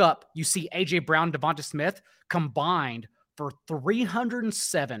you look up, you see A.J. Brown, Devonta Smith combined for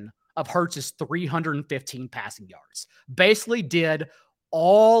 307 of Hurts' 315 passing yards. Basically did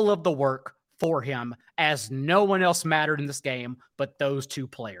all of the work for him, as no one else mattered in this game but those 2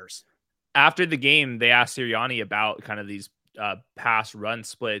 players. After the game, they asked Sirianni about kind of these pass run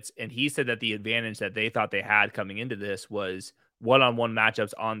splits, and he said that the advantage that they thought they had coming into this was one-on-one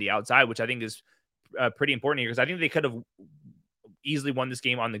matchups on the outside, which I think is pretty important here, because I think they could have easily won this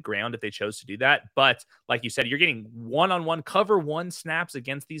game on the ground if they chose to do that. But like you said, you're getting one-on-one cover 1 snaps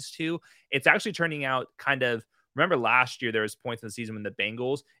against these 2. It's actually turning out kind of, remember last year there was points in the season when the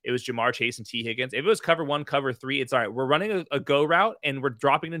Bengals, it was Jamar Chase and T. Higgins. If it was cover 1, cover 3, it's all right. We're running a go route and we're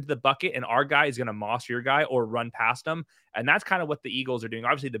dropping into the bucket, and our guy is going to moss your guy or run past him. And that's kind of what the Eagles are doing.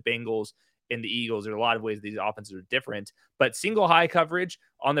 Obviously the Bengals and the Eagles, there are a lot of ways these offenses are different, but single high coverage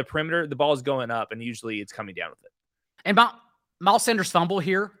on the perimeter, the ball is going up and usually it's coming down with it. And Miles Sanders' fumble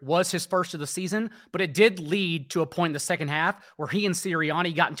here was his first of the season, but it did lead to a point in the second half where he and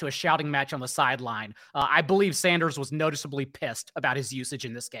Sirianni got into a shouting match on the sideline. I believe Sanders was noticeably pissed about his usage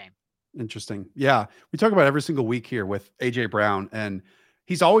in this game. Interesting. Yeah. We talk about every single week here with A.J. Brown, and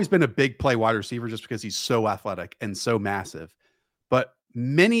he's always been a big play wide receiver just because he's so athletic and so massive. But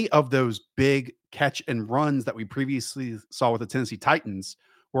many of those big catch and runs that we previously saw with the Tennessee Titans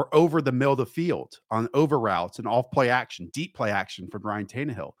were over the middle of the field on over routes and off play action, deep play action for Ryan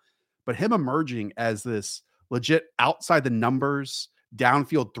Tannehill. But him emerging as this legit outside the numbers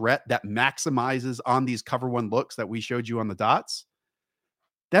downfield threat that maximizes on these cover 1 looks that we showed you on the dots,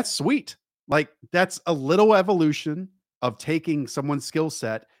 that's sweet. Like that's a little evolution of taking someone's skill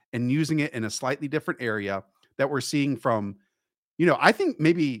set and using it in a slightly different area that we're seeing from, I think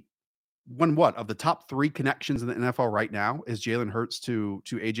maybe one of the top 3 connections in the NFL right now is Jalen Hurts to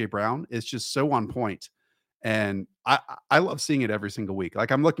A.J. Brown. It's just so on point. And I love seeing it every single week.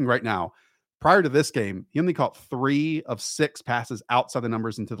 Like I'm looking right now, Prior to this game, he only caught 3 of 6 passes outside the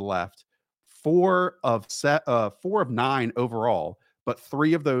numbers and to the left, 4 of 9 overall, but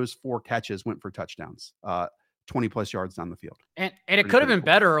 3 of those 4 catches went for touchdowns, 20 plus yards down the field. And it could have been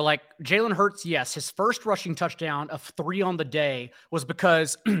better. Like Jalen Hurts, yes, his first rushing touchdown of 3 on the day was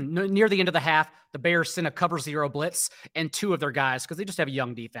because near the end of the half, the Bears sent a cover 0 blitz, and 2 of their guys, because they just have a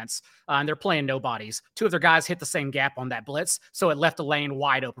young defense, and they're playing nobodies. 2 of their guys hit the same gap on that blitz, so it left the lane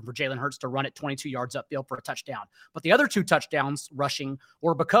wide open for Jalen Hurts to run it 22 yards upfield for a touchdown. But the other 2 touchdowns rushing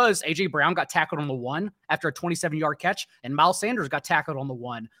were because A.J. Brown got tackled on the 1 after a 27-yard catch, and Miles Sanders got tackled on the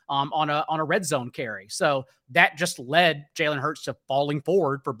 1 on a red zone carry. So that just led Jalen Hurts to falling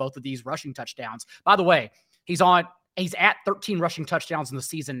forward for both of these rushing touchdowns. By the way, he's at 13 rushing touchdowns in the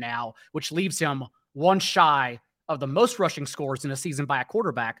season now, which leaves him 1 shy of the most rushing scores in a season by a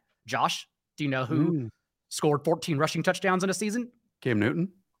quarterback. Josh, do you know who scored 14 rushing touchdowns in a season? Cam Newton.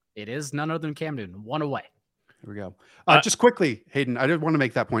 It is none other than Cam Newton. 1 away. Here we go. Just quickly, Hayden, I did want to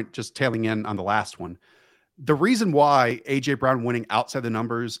make that point, just tailing in on the last one. The reason why A.J. Brown winning outside the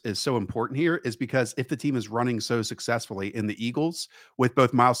numbers is so important here is because if the team is running so successfully in the Eagles with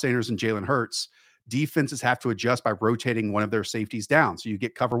both Miles Sanders and Jalen Hurts, defenses have to adjust by rotating one of their safeties down. So you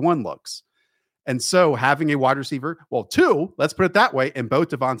get cover 1 looks. And so having a wide receiver, 2, let's put it that way, and both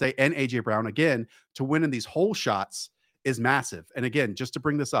Devontae and A.J. Brown, again, to win in these whole shots is massive. And again, just to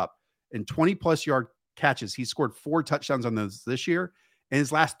bring this up, in 20-plus yard catches, he scored 4 touchdowns on those this year. In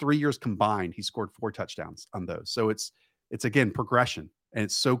his last 3 years combined, he scored 4 touchdowns on those. So it's again, progression. And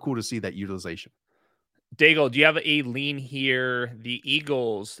it's so cool to see that utilization. Daigle, do you have a lean here? The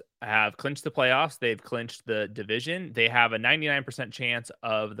Eagles have clinched the playoffs. They've clinched the division. They have a 99% chance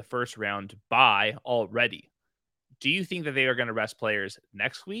of the first round bye already. Do you think that they are going to rest players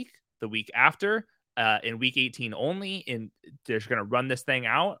next week, the week after, in week 18 only, and they're just going to run this thing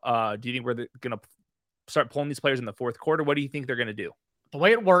out? Do you think we're going to start pulling these players in the fourth quarter? What do you think they're going to do? The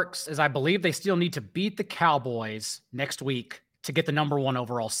way it works is I believe they still need to beat the Cowboys next week to get the number 1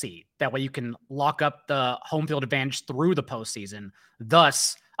 overall seed. That way you can lock up the home field advantage through the postseason.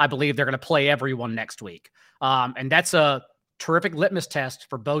 Thus, I believe they're going to play everyone next week. And that's a terrific litmus test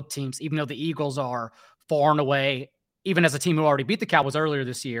for both teams, even though the Eagles are far and away, even as a team who already beat the Cowboys earlier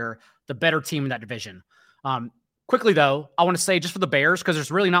this year, the better team in that division. Quickly, though, I want to say just for the Bears, because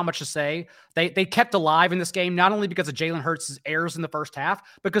there's really not much to say, they kept alive in this game, not only because of Jalen Hurts' errors in the first half,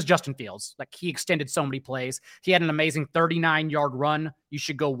 because Justin Fields, he extended so many plays. He had an amazing 39-yard run. You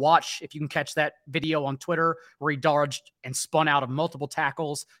should go watch, if you can catch that video on Twitter, where he dodged and spun out of multiple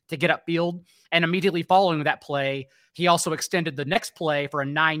tackles to get upfield. And immediately following that play, he also extended the next play for a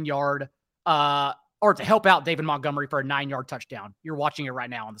 9-yard, or to help out David Montgomery for a 9-yard touchdown. You're watching it right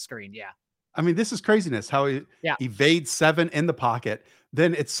now on the screen. Yeah. I mean, this is craziness, how he evades 7 in the pocket.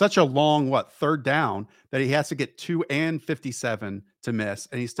 Then it's such a long, third down that he has to get 2 and 57 to miss.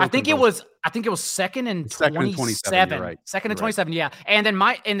 And he's still, I think it was 2nd and 27. Right. 2nd and 27. Yeah. And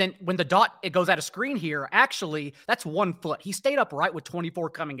then when the dot, it goes out of screen here, actually, that's 1 foot. He stayed upright with 24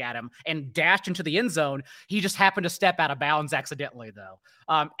 coming at him and dashed into the end zone. He just happened to step out of bounds accidentally, though.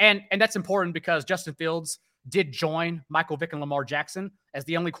 And that's important because Justin Fields did join Michael Vick and Lamar Jackson as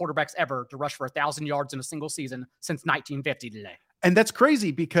the only quarterbacks ever to rush for 1,000 yards in a single season since 1950 today. And that's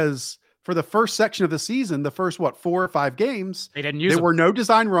crazy because for the first section of the season, the first, 4 or 5 games, there were no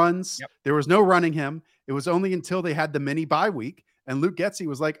design runs. Yep. There was no running him. It was only until they had the mini bye week and Luke Getsy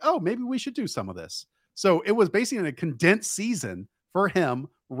was like, oh, maybe we should do some of this. So it was basically a condensed season for him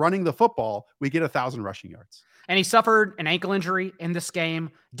running the football. We get 1,000 rushing yards. And he suffered an ankle injury in this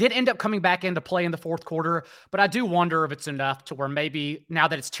game, did end up coming back into play in the fourth quarter, but I do wonder if it's enough to where maybe now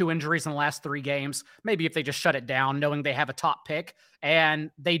that it's 2 injuries in the last 3 games, maybe if they just shut it down, knowing they have a top pick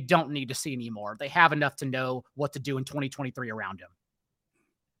and they don't need to see anymore. They have enough to know what to do in 2023 around him.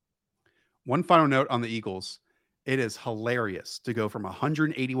 One final note on the Eagles. It is hilarious to go from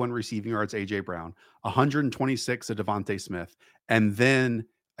 181 receiving yards, A.J. Brown, 126 to Devontae Smith, and then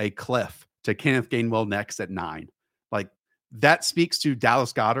a cliff to Kenneth Gainwell next at 9. That speaks to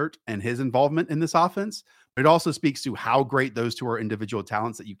Dallas Goedert and his involvement in this offense. But it also speaks to how great those two are individual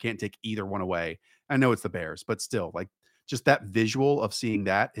talents that you can't take either one away. I know it's the Bears, but still, just that visual of seeing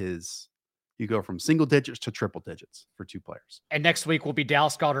that is, you go from single digits to triple digits for 2 players. And next week will be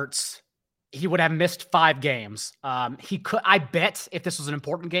Dallas Goedert's. He would have missed 5 games. I bet if this was an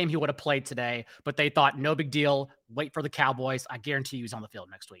important game, he would have played today, but they thought no big deal. Wait for the Cowboys. I guarantee he's on the field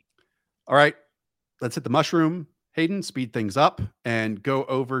next week. All right, let's hit the mushroom, Hayden, speed things up and go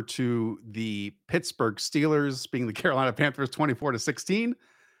over to the Pittsburgh Steelers being the Carolina Panthers 24-16.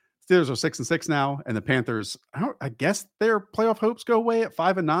 Steelers are 6-6 now, and the Panthers, I guess their playoff hopes go away at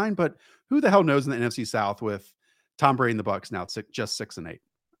 5-9, but who the hell knows in the NFC South with Tom Brady and the Bucs now just 6-8.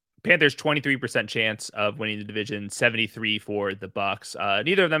 Panthers 23% chance of winning the division, 73 for the Bucs.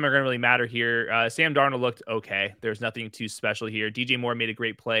 Neither of them are going to really matter here. Sam Darnold looked okay. There's nothing too special here. DJ Moore made a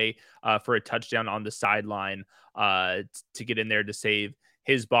great play for a touchdown on the sideline to get in there to save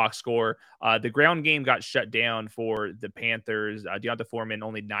his box score. The ground game got shut down for the Panthers. D'Onta Foreman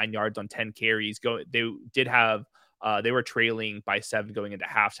only 9 yards on 10 carries. They were trailing by 7 going into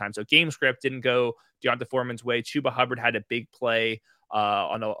halftime. So game script didn't go D'Onta Foreman's way. Chuba Hubbard had a big play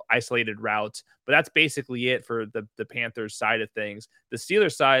on an isolated route, but that's basically it for the Panthers side of things. The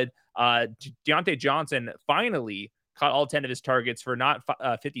Steelers side, Deontay Johnson finally caught all 10 of his targets for not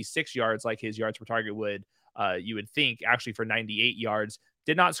 56 yards like his yards per target would, you would think, actually for 98 yards.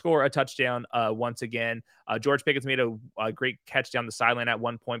 Did not score a touchdown once again. George Pickens made a great catch down the sideline at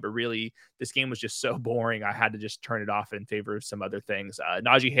one point, but really this game was just so boring. I had to just turn it off in favor of some other things.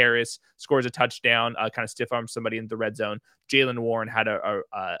 Najee Harris scores a touchdown, kind of stiff arms somebody in the red zone. Jaylen Warren had a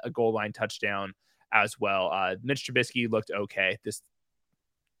goal line touchdown as well. Mitch Trubisky looked okay. This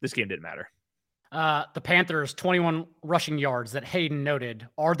game didn't matter. The Panthers' 21 rushing yards that Hayden noted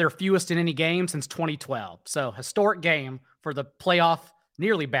are their fewest in any game since 2012. So historic game for the playoff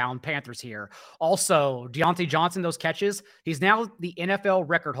nearly bound Panthers here. Also, Deontay Johnson, those catches, he's now the NFL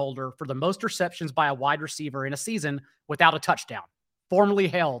record holder for the most receptions by a wide receiver in a season without a touchdown, formerly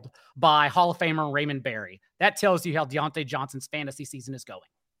held by Hall of Famer Raymond Berry. That tells you how Deontay Johnson's fantasy season is going.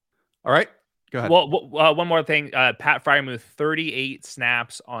 All right, go ahead. Well, one more thing. Pat Freiermuth, 38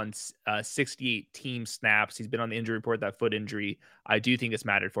 snaps on 68 team snaps. He's been on the injury report, that foot injury. I do think it's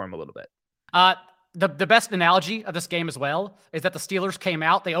mattered for him a little bit. The best analogy of this game as well is that the Steelers came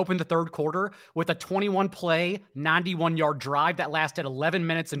out, they opened the third quarter with a 21-play, 91-yard drive that lasted 11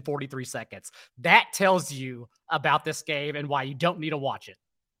 minutes and 43 seconds. That tells you about this game and why you don't need to watch it.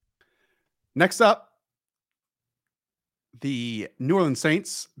 Next up, the New Orleans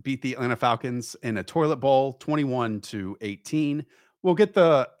Saints beat the Atlanta Falcons in a toilet bowl, 21-18. We'll get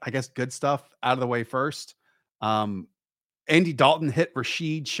the, good stuff out of the way first. Andy Dalton hit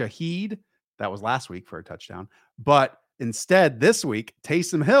Rashid Shaheed. That was last week for a touchdown. But instead, this week,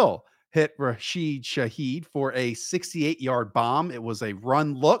 Taysom Hill hit Rashid Shaheed for a 68-yard bomb. It was a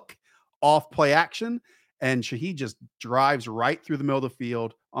run look off play action, and Shaheed just drives right through the middle of the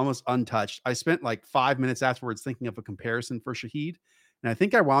field, almost untouched. I spent like 5 minutes afterwards thinking of a comparison for Shaheed, and I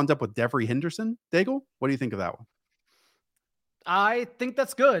think I wound up with Devery Henderson. Daigle, what do you think of that one? I think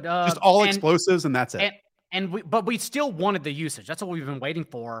that's good. Just all explosives, and that's it. But we still wanted the usage. That's what we've been waiting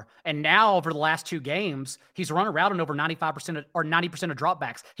for. And now over the last 2 games, he's run a route in over 90% of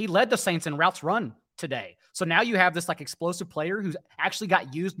dropbacks. He led the Saints in routes run today. So now you have this like explosive player who's actually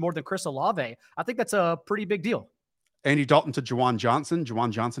got used more than Chris Olave. I think that's a pretty big deal. Andy Dalton to Juwan Johnson. Juwan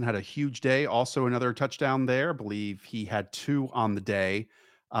Johnson had a huge day. Also another touchdown there. I believe he had 2 on the day.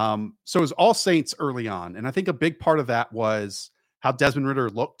 So it was all Saints early on. And I think a big part of that was how Desmond Ridder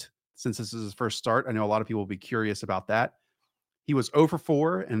looked since this is his first start. I know a lot of people will be curious about that. He was 0 for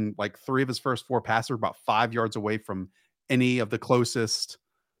 4, and like 3 of his first 4 passes were about 5 yards away from any of the closest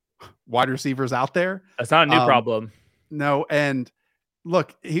wide receivers out there. That's not a new problem. No. And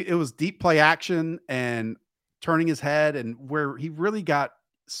look, it was deep play action and turning his head, and where he really got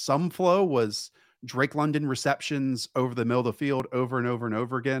some flow was Drake London receptions over the middle of the field over and over and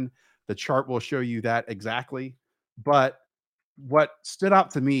over again. The chart will show you that exactly. But what stood out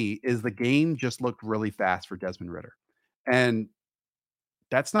to me is the game just looked really fast for Desmond Ridder. And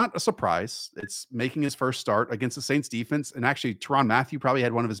that's not a surprise. It's making his first start against the Saints defense. And actually, Tyrann Mathieu probably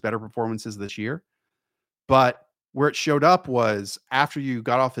had one of his better performances this year. But where it showed up was after you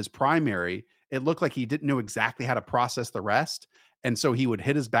got off his primary, it looked like he didn't know exactly how to process the rest. And so he would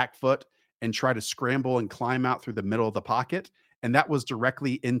hit his back foot and try to scramble and climb out through the middle of the pocket. And that was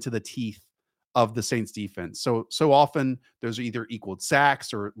directly into the teeth of the Saints defense. So often those are either equaled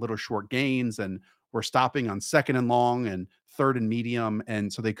sacks or little short gains, and we're stopping on 2nd and long and 3rd and medium.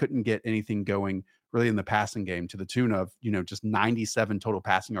 And so they couldn't get anything going really in the passing game to the tune of, just 97 total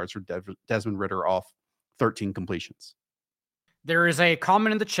passing yards for Desmond Ridder off 13 completions. There is a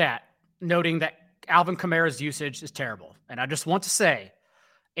comment in the chat noting that Alvin Kamara's usage is terrible. And I just want to say,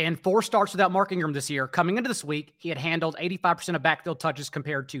 in 4 starts without Mark Ingram this year, coming into this week, he had handled 85% of backfield touches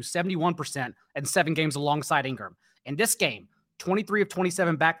compared to 71% in 7 games alongside Ingram. In this game, 23 of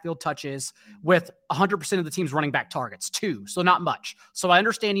 27 backfield touches with 100% of the team's running back targets, 2. So not much. So I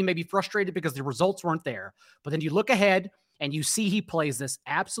understand you may be frustrated because the results weren't there. But then you look ahead and you see he plays this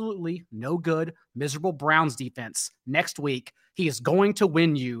absolutely no good, miserable Browns defense next week. He is going to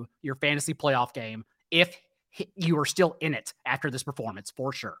win you your fantasy playoff game if you are still in it after this performance,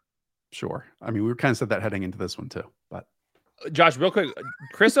 for sure. Sure. I mean, we kind of said that heading into this one too, but Josh, real quick,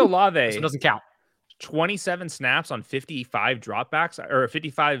 Chris Olave this one doesn't count. 27 snaps on 55 dropbacks or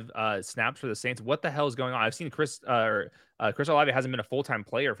 55 snaps for the Saints. What the hell is going on? I've seen Chris Olave hasn't been a full-time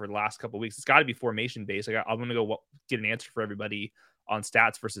player for the last couple of weeks. It's got to be formation based. I'm going to go get an answer for everybody on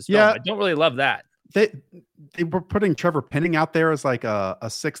stats versus film. I don't really love that. They were putting Trevor Penning out there as like a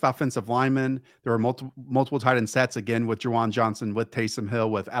sixth offensive lineman. There were multiple tight end sets again with Juwan Johnson, with Taysom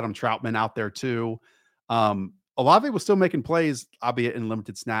Hill, with Adam Troutman out there too. Olave was still making plays, albeit in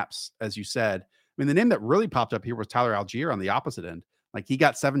limited snaps, as you said. I mean, the name that really popped up here was Tyler Algier on the opposite end. Like, he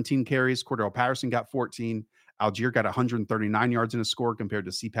got 17 carries. Cordell Patterson got 14. Algier got 139 yards in a score compared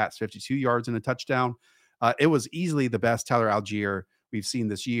to CPAT's 52 yards in a touchdown. It was easily the best Tyler Algier we've seen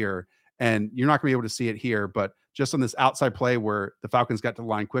this year. And you're not going to be able to see it here, but just on this outside play where the Falcons got to the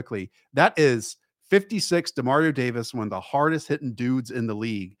line quickly, that is 56 Demario Davis, one of the hardest hitting dudes in the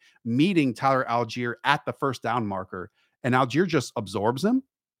league, meeting Tyler Algier at the first down marker. And Algier just absorbs him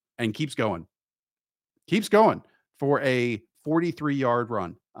and keeps going for a 43-yard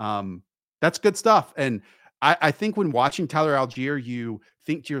run. That's good stuff. And I think when watching Tyler Algier, you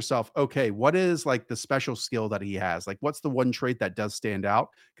think to yourself, okay, what is like the special skill that he has? Like, what's the one trait that does stand out?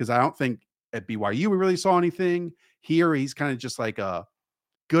 Because I don't think at BYU we really saw anything. Here, he's kind of just like a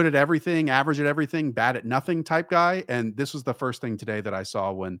good at everything, average at everything, bad at nothing type guy. And this was the first thing today that I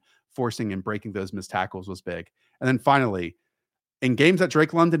saw when forcing and breaking those missed tackles was big. And then finally, in games that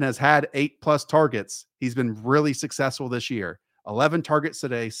Drake London has had 8+ targets, he's been really successful this year. 11 targets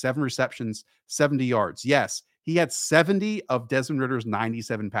today, 7 receptions, 70 yards. Yes, he had 70 of Desmond Ritter's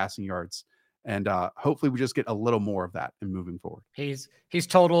 97 passing yards. And hopefully we just get a little more of that in moving forward. He's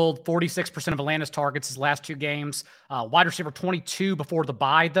totaled 46% of Atlanta's targets his last 2 games. Wide receiver 22 before the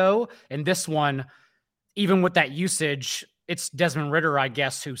bye, though. And this one, even with that usage, it's Desmond Ridder, I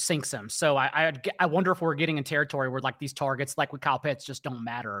guess, who sinks him. So I wonder if we're getting in territory where like these targets, like with Kyle Pitts, just don't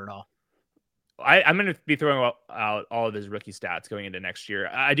matter at all. I'm going to be throwing out all of his rookie stats going into next year.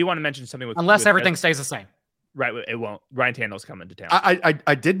 I do want to mention something unless everything stays the same. Right, it won't. Ryan Tannehill's coming to town.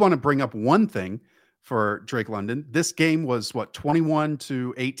 I did want to bring up one thing for Drake London. This game was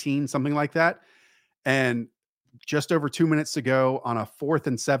 21-18, something like that. And just over 2 minutes to go on a 4th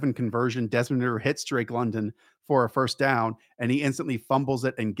and 7 conversion, Desmond Ridder hits Drake London for a first down, and he instantly fumbles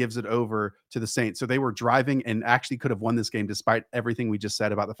it and gives it over to the Saints. So they were driving and actually could have won this game despite everything we just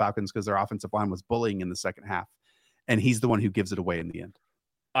said about the Falcons, because their offensive line was bullying in the second half. And he's the one who gives it away in the end.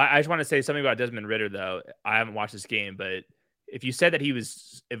 I just want to say something about Desmond Ridder, though. I haven't watched this game, but if you said that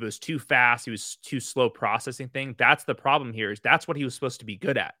if it was too fast, he was too slow processing thing, that's the problem here. Is that's what he was supposed to be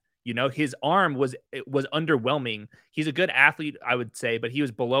good at. You know, his arm was underwhelming. He's a good athlete, I would say, but he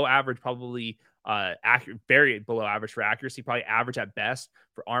was below average, probably accurate, very below average for accuracy, probably average at best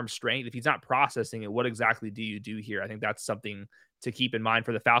for arm strength. If he's not processing it, what exactly do you do here? I think that's something to keep in mind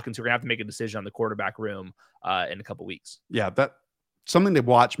for the Falcons, who are going to have to make a decision on the quarterback room in a couple weeks. Yeah, that's something to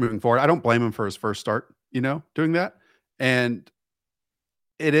watch moving forward. I don't blame him for his first start, doing that. And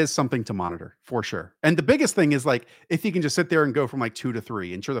it is something to monitor for sure. And the biggest thing is, like, if he can just sit there and go from 2 to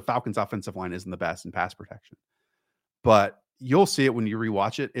 3, and sure, the Falcons offensive line isn't the best in pass protection, but you'll see it when you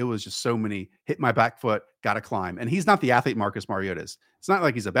rewatch it. It was just so many hit my back foot, got to climb. And he's not the athlete Marcus Mariota is. It's not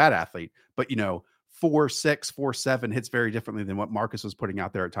like he's a bad athlete, but 4.6, 4.7 hits very differently than what Marcus was putting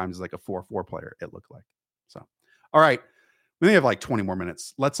out there at times as like a 4.4 player, it looked like. So, all right. We only have 20 more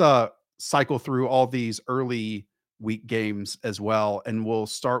minutes. Let's cycle through all these early week games as well. And we'll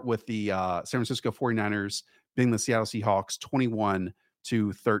start with the San Francisco 49ers beating the Seattle Seahawks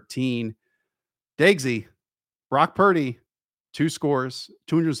 21-13. Dagsy, Brock Purdy, 2 scores,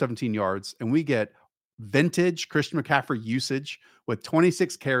 217 yards, and we get vintage Christian McCaffrey usage with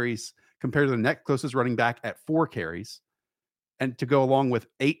 26 carries compared to the next closest running back at 4 carries, and to go along with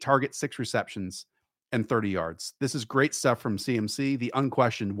 8 targets, 6 receptions, and 30 yards. This is great stuff from CMC, the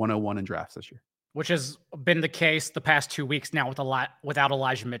unquestioned 101 in drafts this year. Which has been the case the past 2 weeks now without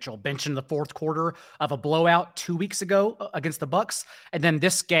Elijah Mitchell. Benched in the 4th quarter of a blowout 2 weeks ago against the Bucs. And then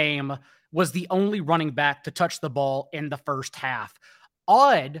this game was the only running back to touch the ball in the first half.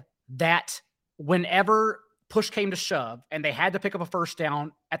 Odd that whenever push came to shove and they had to pick up a first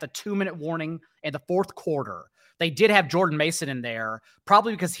down at the 2-minute warning in the 4th quarter, they did have Jordan Mason in there,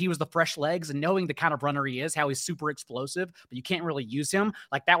 probably because he was the fresh legs, and knowing the kind of runner he is, how he's super explosive, but you can't really use him.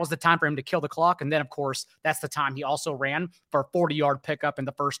 Like, that was the time for him to kill the clock. And then, of course, that's the time he also ran for a 40-yard pickup in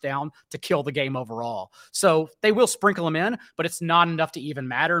the first down to kill the game overall. So they will sprinkle him in, but it's not enough to even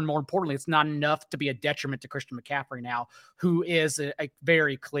matter. And more importantly, it's not enough to be a detriment to Christian McCaffrey now, who is a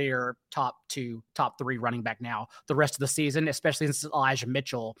very clear top 2, top 3 running back now the rest of the season, especially since Elijah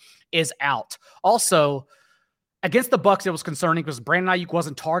Mitchell Hill is out. Also, against the Bucs, it was concerning because Brandon Ayuk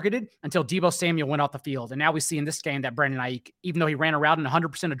wasn't targeted until Deebo Samuel went off the field. And now we see in this game that Brandon Ayuk, even though he ran around in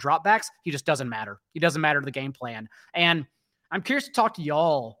 100% of dropbacks, he just doesn't matter. He doesn't matter to the game plan. And I'm curious to talk to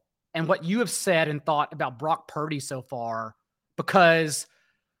y'all and what you have said and thought about Brock Purdy so far, because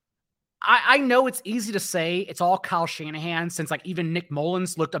I know it's easy to say it's all Kyle Shanahan, since like even Nick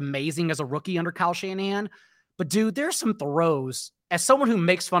Mullins looked amazing as a rookie under Kyle Shanahan. But dude, there's some throws, as someone who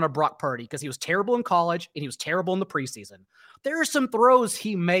makes fun of Brock Purdy because he was terrible in college and he was terrible in the preseason, there are some throws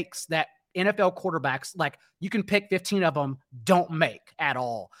he makes that NFL quarterbacks, like you can pick 15 of them, don't make at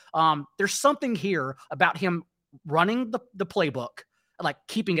all. There's something here about him running the playbook, like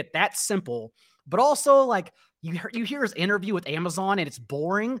keeping it that simple, but also like you hear his interview with Amazon and it's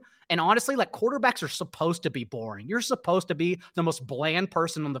boring. And honestly, like quarterbacks are supposed to be boring. You're supposed to be the most bland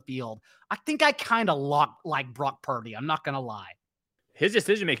person on the field. I think I kind of like Brock Purdy. I'm not going to lie. His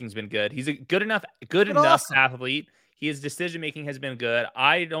decision-making has been good. He's a good enough awesome athlete. His decision-making has been good.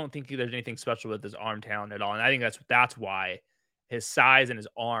 I don't think there's anything special with his arm talent at all. And I think that's why his size and his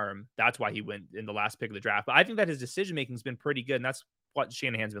arm, that's why he went in the last pick of the draft. But I think that his decision-making has been pretty good. And that's what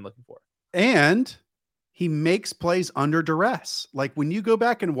Shanahan's been looking for. And he makes plays under duress. Like when you go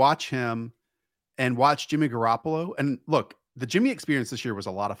back and watch him and watch Jimmy Garoppolo, and look, the Jimmy experience this year was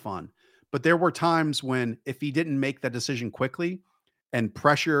a lot of fun, but there were times when if he didn't make that decision quickly and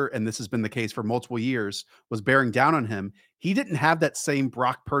pressure, and this has been the case for multiple years, was bearing down on him, he didn't have that same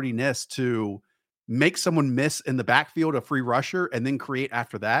Brock Purdy-ness to make someone miss in the backfield, a free rusher, and then create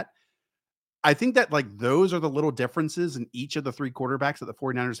after that. I think that like those are the little differences in each of the three quarterbacks that the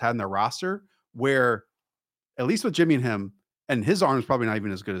 49ers had in their roster, where at least with Jimmy and him, and his arm's probably not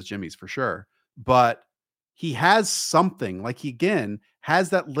even as good as Jimmy's for sure, but he has something, like he again has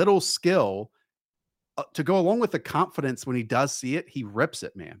that little skill to go along with the confidence. When he does see it, he rips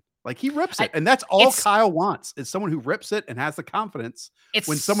it, man. Like he rips it. And that's all Kyle wants, is someone who rips it and has the confidence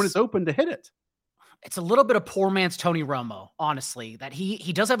when someone is open to hit it. It's a little bit of poor man's Tony Romo, honestly, that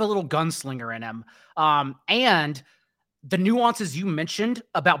he does have a little gunslinger in him. And the nuances you mentioned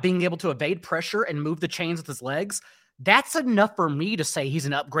about being able to evade pressure and move the chains with his legs, that's enough for me to say he's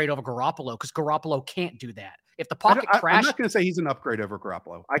an upgrade over Garoppolo, because Garoppolo can't do that. If the pocket crashes, I'm not going to say he's an upgrade over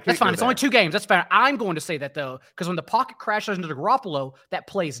Garoppolo. I can't. That's fine. It's only 2 games. That's fine. I'm going to say that though, because when the pocket crashes into Garoppolo, that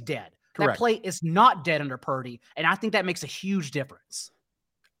play's dead. Correct. That play is not dead under Purdy, and I think that makes a huge difference.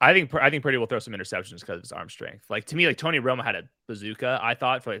 I think Purdy will throw some interceptions because of his arm strength. Like to me, like Tony Romo had a bazooka, I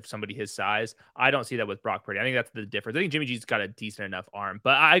thought, for like somebody his size. I don't see that with Brock Purdy. I think that's the difference. I think Jimmy G's got a decent enough arm,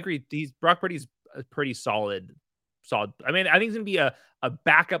 but I agree. Brock Purdy's a pretty solid. I mean, I think he's going to be a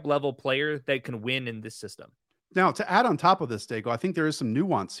backup level player that can win in this system. Now, to add on top of this, Dago, I think there is some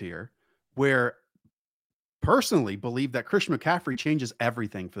nuance here where personally believe that Christian McCaffrey changes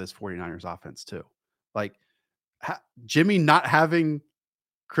everything for this 49ers offense too. Like Jimmy not having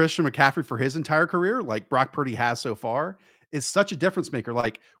Christian McCaffrey for his entire career, like Brock Purdy has so far, is such a difference maker.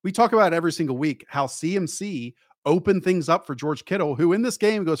 Like we talk about every single week, how CMC opened things up for George Kittle, who in this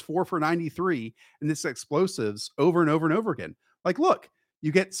game goes 4 for 93 and this explosives over and over and over again. Like, look,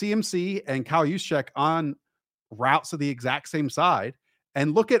 you get CMC and Kyle Juszczyk on routes to the exact same side,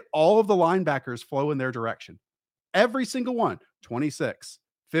 and look at all of the linebackers flow in their direction. Every single one, 26,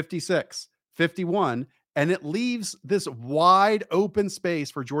 56, 51. And it leaves this wide open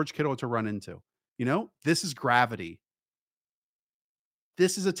space for George Kittle to run into. You know, this is gravity.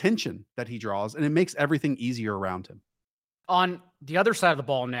 This is attention that he draws, and it makes everything easier around him. On the other side of the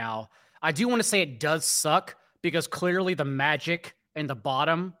ball now, I do want to say it does suck because clearly the magic and the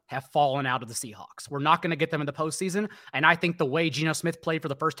bottom have fallen out of the Seahawks. We're not going to get them in the postseason. And I think the way Geno Smith played for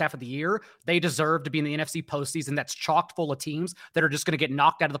the first half of the year, they deserve to be in the NFC postseason that's chocked full of teams that are just going to get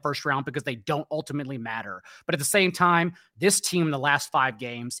knocked out of the first round because they don't ultimately matter. But at the same time, this team in the last 5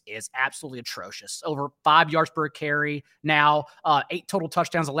 games is absolutely atrocious. Over 5 yards per carry now, 8 total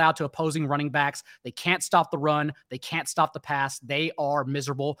touchdowns allowed to opposing running backs. They can't stop the run. They can't stop the pass. They are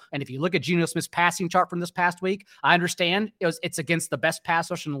miserable. And if you look at Geno Smith's passing chart from this past week, I understand it's against the best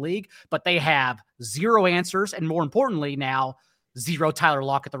pass rush in the league, but they have 0 answers. And more importantly, now 0 Tyler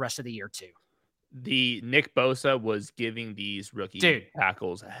Lockett the rest of the year too. The Nick Bosa was giving these rookie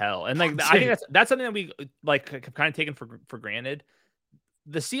tackles hell. And like, I think that's something that we like kind of taken for granted.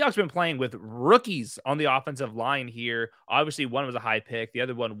 The Seahawks have been playing with rookies on the offensive line here. Obviously one was a high pick. The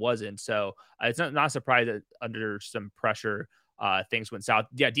other one wasn't. So it's not surprised that under some pressure, things went south.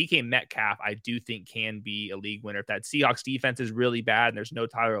 Yeah, DK Metcalf, I do think can be a league winner. If that Seahawks defense is really bad and there's no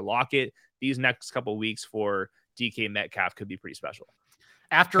Tyler Lockett, these next couple of weeks for DK Metcalf could be pretty special.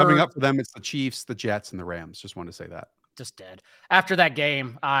 Coming up for them, it's the Chiefs, the Jets, and the Rams. Just wanted to say that. just dead. After that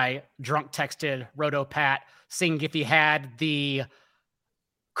game, I drunk texted Roto Pat seeing if he had the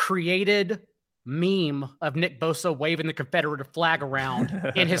created meme of Nick Bosa waving the Confederate flag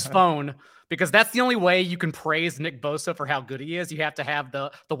around in his phone, because that's the only way you can praise Nick Bosa for how good he is. You have to have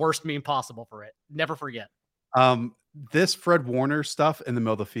the worst meme possible for it. Never forget. This Fred Warner stuff in the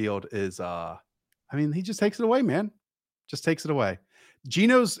middle of the field is, he just takes it away, man. Just takes it away.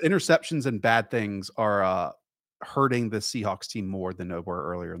 Geno's interceptions and bad things are hurting the Seahawks team more than they were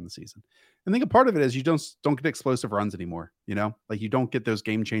earlier in the season. I think a part of it is you don't get explosive runs anymore. Like you don't get those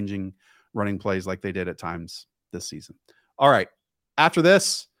game-changing running plays like they did at times this season. All right. After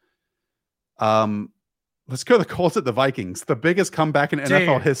this, let's go to the Colts at the Vikings. The biggest comeback in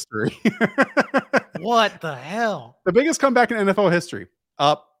NFL history. What the hell? The biggest comeback in NFL history.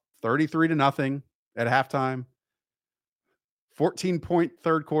 Up 33-0 at halftime. 14-point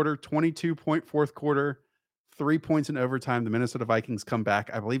third quarter, 22-point fourth quarter, 3 points in overtime. The Minnesota Vikings come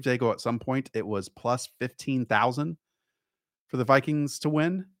back. I believe, Jago, at some point it was plus 15,000 for the Vikings to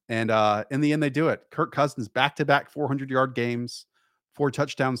win. And in the end, they do it. Kirk Cousins, back-to-back 400-yard games, 4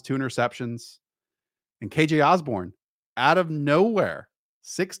 touchdowns, 2 interceptions. And KJ Osborne, out of nowhere,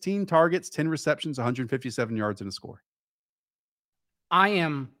 16 targets, 10 receptions, 157 yards, and a score. I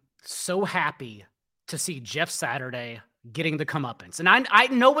am so happy to see Jeff Saturday getting the comeuppance. And I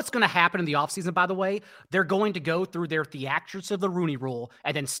know what's going to happen in the offseason, by the way. They're going to go through their theatrics of the Rooney Rule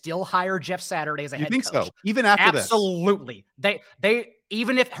and then still hire Jeff Saturday as a head coach. You think so? Even after this? Absolutely. They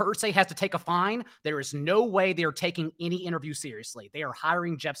even if Irsay has to take a fine, there is no way they're taking any interview seriously. They are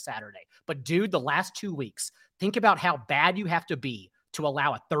hiring Jeff Saturday. But dude, the last 2 weeks, think about how bad you have to be to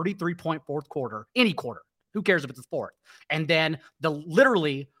allow a 33-point fourth quarter, any quarter. Who cares if it's the fourth? And then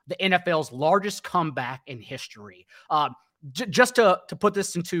literally the NFL's largest comeback in history. Just to put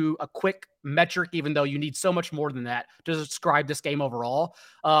this into a quick metric, even though you need so much more than that to describe this game overall,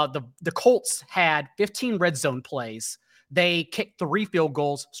 the Colts had 15 red zone plays. They kicked 3 field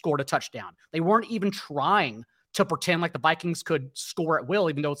goals, scored a touchdown. They weren't even trying to pretend like the Vikings could score at will,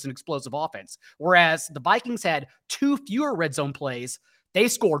 even though it's an explosive offense. Whereas the Vikings had 2 fewer red zone plays. They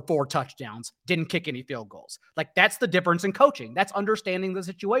scored 4 touchdowns, didn't kick any field goals. Like, that's the difference in coaching. That's understanding the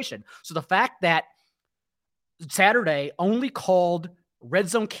situation. So the fact that Saturday only called red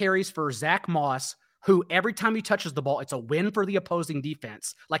zone carries for Zach Moss, who every time he touches the ball, it's a win for the opposing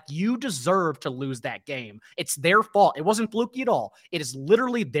defense. Like, you deserve to lose that game. It's their fault. It wasn't fluky at all. It is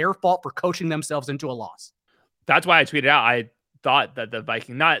literally their fault for coaching themselves into a loss. That's why I tweeted out. I thought that the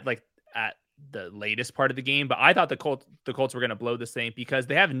Vikings, not like at the latest part of the game, but I thought the Colts were going to blow this thing because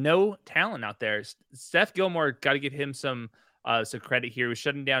they have no talent out there. Seth Gilmore, got to give him some credit here. He was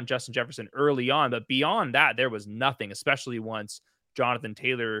shutting down Justin Jefferson early on, but beyond that, there was nothing, especially once Jonathan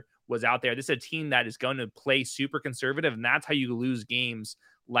Taylor was out there. This is a team that is going to play super conservative, and that's how you lose games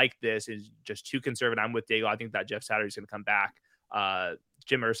like this, is just too conservative. I'm with Dago. I think that Jeff Saturday's going to come back.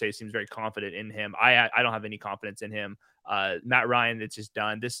 Jim Irsay seems very confident in him. I don't have any confidence in him. Matt Ryan, it's just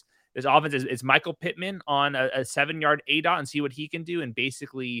done. This offense is Michael Pittman on a 7-yard ADOT and see what he can do. And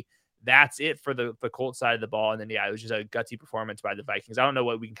basically that's it for the Colts side of the ball. And then, yeah, it was just a gutsy performance by the Vikings. I don't know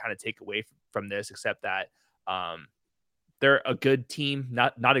what we can kind of take away from this, except that they're a good team,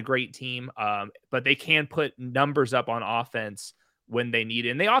 not a great team, but they can put numbers up on offense when they need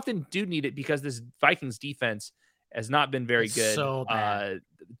it. And they often do need it because this Vikings defense has not been very good. So bad.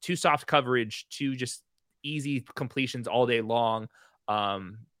 Too soft coverage, too just easy completions all day long.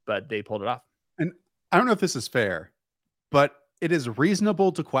 But they pulled it off. And I don't know if this is fair, but it is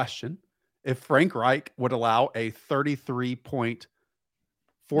reasonable to question if Frank Reich would allow a 33-point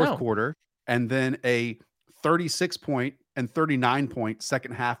fourth quarter and then a 36-point and 39-point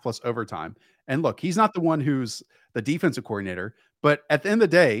second half plus overtime. And look, he's not the one who's the defensive coordinator, but at the end of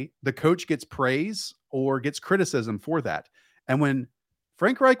the day, the coach gets praise or gets criticism for that. And when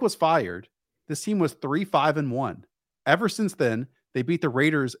Frank Reich was fired, this team was 3-5-1. Ever since then, they beat the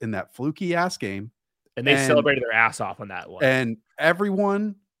Raiders in that fluky ass game. And they celebrated their ass off on that one. And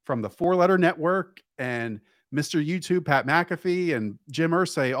everyone from the 4-letter network and Mr. YouTube, Pat McAfee, and Jim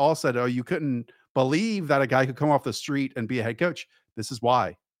Irsay all said, oh, you couldn't believe that a guy could come off the street and be a head coach. This is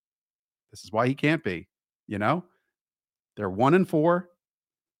why. This is why he can't be. You know, they're 1-4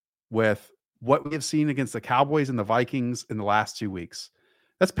 with what we have seen against the Cowboys and the Vikings in the last 2 weeks.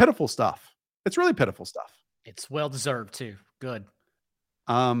 That's pitiful stuff. It's really pitiful stuff. It's well-deserved too. Good.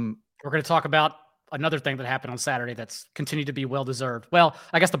 We're going to talk about another thing that happened on Saturday that's continued to be well-deserved. Well,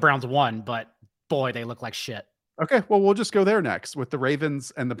 I guess the Browns won, but boy, they look like shit. Okay. Well, we'll just go there next with the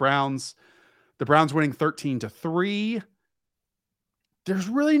Ravens and the Browns. The Browns winning 13-3. There's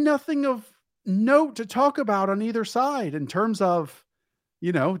really nothing of note to talk about on either side in terms of,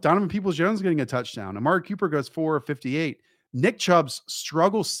 Donovan Peoples-Jones getting a touchdown. Amari Cooper goes 4 of 58. Nick Chubb's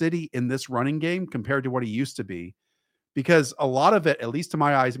struggle city in this running game compared to what he used to be, because a lot of it, at least to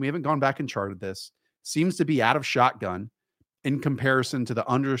my eyes, and we haven't gone back and charted this, seems to be out of shotgun in comparison to the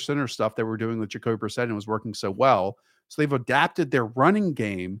under center stuff that we're doing with Jacoby Brissett and was working so well. So they've adapted their running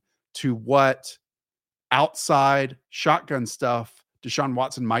game to what outside shotgun stuff Deshaun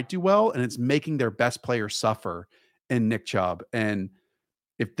Watson might do well, and it's making their best player suffer in Nick Chubb. And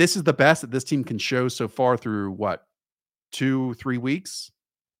if this is the best that this team can show so far through 2-3 weeks,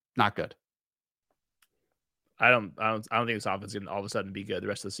 not good. I don't think this offense is going to all of a sudden be good the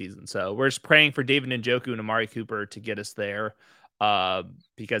rest of the season. So we're just praying for David Njoku and Amari Cooper to get us there,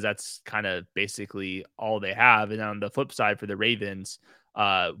 because that's kind of basically all they have. And on the flip side for the Ravens,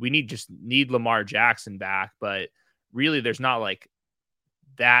 we need Lamar Jackson back, but really there's not like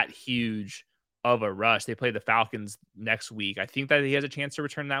that huge of a rush. They play the Falcons next week. I think that he has a chance to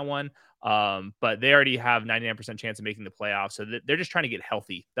return that one. But they already have 99% chance of making the playoffs. So they're just trying to get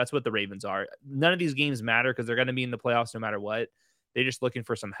healthy. That's what the Ravens are. None of these games matter because they're going to be in the playoffs no matter what. They're just looking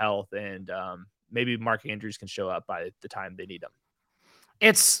for some health, and maybe Mark Andrews can show up by the time they need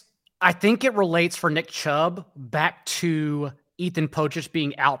him. I think it relates for Nick Chubb back to Ethan Pochich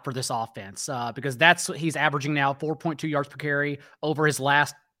being out for this offense, because that's what he's averaging now, 4.2 yards per carry over his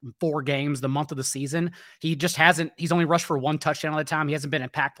last 4 games, the month of the season. He's only rushed for 1 touchdown at a time. He hasn't been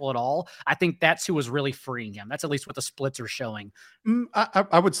impactful at all. I think that's who was really freeing him. That's at least what the splits are showing.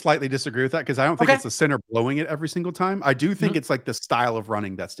 I would slightly disagree with that, because I don't think it's the center blowing it every single time. I do think it's like the style of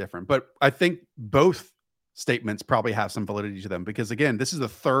running that's different, but I think both statements probably have some validity to them, because again, this is the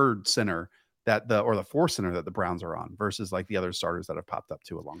third center or the fourth center that the Browns are on versus like the other starters that have popped up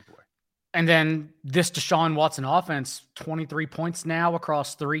too along the way. And then this Deshaun Watson offense, 23 points now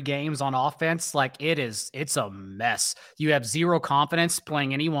across 3 games on offense. Like it's a mess. You have zero confidence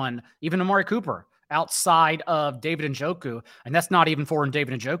playing anyone, even Amari Cooper, outside of David Njoku. And that's not even for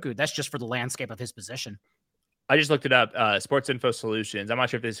David Njoku. That's just for the landscape of his position. I just looked it up. Sports Info Solutions. I'm not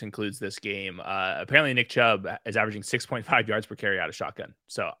sure if this includes this game. Apparently Nick Chubb is averaging 6.5 yards per carry out of shotgun.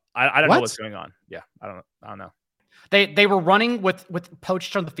 So I don't know what's going on. Yeah. I don't know. They were running with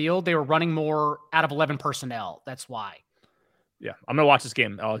Poached on the field. They were running more out of 11 personnel. That's why. Yeah, I'm gonna watch this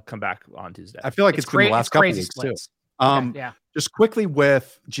game. I'll come back on Tuesday. I feel like it's been the last couple of weeks too. Yeah. Just quickly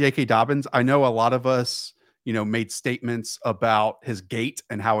with J.K. Dobbins, I know a lot of us, made statements about his gait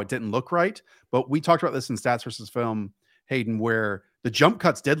and how it didn't look right, but we talked about this in Stats versus Film, Hayden, where the jump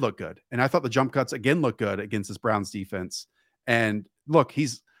cuts did look good, and I thought the jump cuts again looked good against this Browns defense. And look,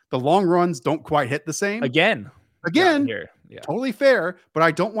 the long runs don't quite hit the same again. Yeah. Totally fair, but I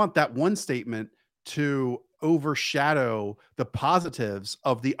don't want that one statement to overshadow the positives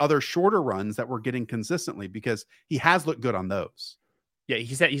of the other shorter runs that we're getting consistently, because he has looked good on those. Yeah,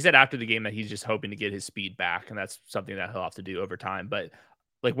 he said after the game that he's just hoping to get his speed back, and that's something that he'll have to do over time. But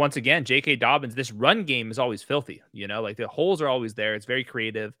like once again, J.K. Dobbins, this run game is always filthy. Like the holes are always there. It's very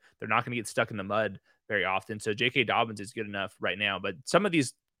creative. They're not going to get stuck in the mud very often. So J.K. Dobbins is good enough right now, but some of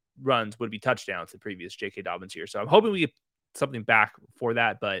these runs would be touchdowns to previous J.K. Dobbins here. So I'm hoping we get something back for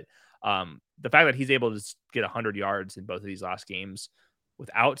that. But the fact that he's able to get 100 yards in both of these last games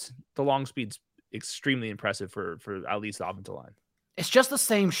without the long speed's extremely impressive for at least the offensive line. It's just the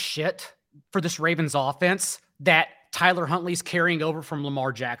same shit for this Ravens offense that Tyler Huntley's carrying over from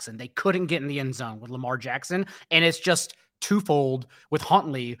Lamar Jackson. They couldn't get in the end zone with Lamar Jackson, and it's just twofold with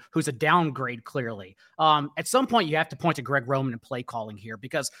Huntley, who's a downgrade clearly. At some point, you have to point to Greg Roman and play calling here,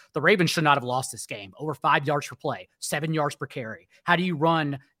 because the Ravens should not have lost this game. Over 5 yards per play, 7 yards per carry. How do you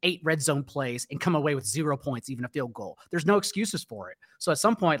run 8 red zone plays and come away with 0 points, even a field goal? There's no excuses for it. So at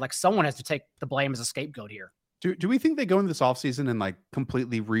some point, like, someone has to take the blame as a scapegoat here. Do we think they go into this offseason and like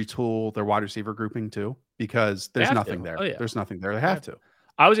completely retool their wide receiver grouping too? Because there's nothing there. Oh, yeah. There's nothing there. They have to.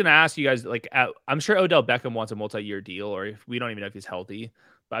 I was going to ask you guys, I'm sure Odell Beckham wants a multi-year deal, or if we don't even know if he's healthy.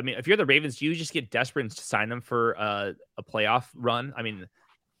 But I mean, if you're the Ravens, do you just get desperate and sign him for a playoff run? I mean,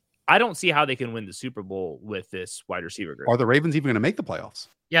 I don't see how they can win the Super Bowl with this wide receiver group. Are the Ravens even going to make the playoffs?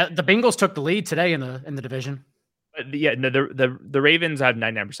 Yeah, the Bengals took the lead today in the division. Yeah, no, the Ravens have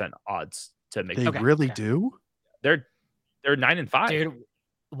 99% odds to make. They really do. They're 9-5. Dude,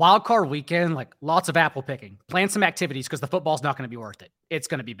 wild card weekend, like lots of apple picking. Plan some activities because the football's not going to be worth it. It's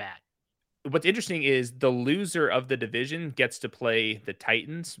going to be bad. What's interesting is the loser of the division gets to play the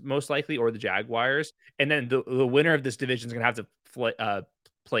Titans most likely, or the Jaguars, and then the winner of this division is going to have to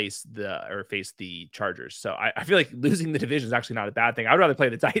face the Chargers. So I feel like losing the division is actually not a bad thing. I would rather play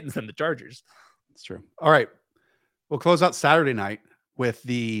the Titans than the Chargers. That's true. All right, we'll close out Saturday night with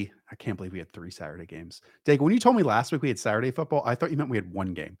the I can't believe we had 3 Saturday games. Dave, when you told me last week we had Saturday football, I thought you meant we had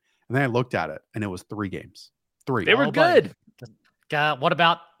 1 game. And then I looked at it and it was 3 games. 3. They were good. What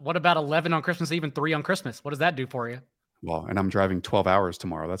about 11 on Christmas Eve and 3 on Christmas? What does that do for you? Well, and I'm driving 12 hours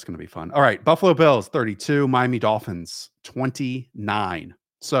tomorrow. That's going to be fun. All right. Buffalo Bills 32, Miami Dolphins 29.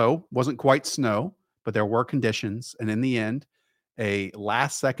 So wasn't quite snow, but there were conditions. And in the end, a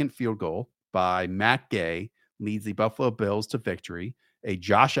last second field goal by Matt Gay leads the Buffalo Bills to victory. A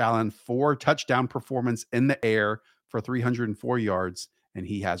Josh Allen 4 touchdown performance in the air for 304 yards. And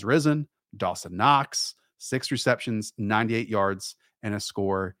he has risen. Dawson Knox, 6 receptions, 98 yards, and a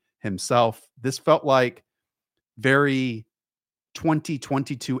score himself. This felt like very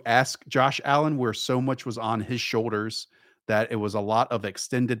 2022-esque Josh Allen, where so much was on his shoulders that it was a lot of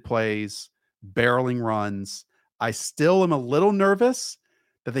extended plays, barreling runs. I still am a little nervous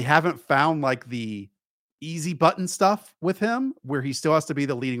that they haven't found like the easy button stuff with him, where he still has to be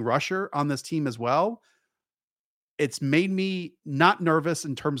the leading rusher on this team as well. It's made me not nervous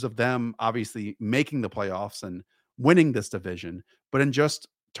in terms of them obviously making the playoffs and winning this division, but in just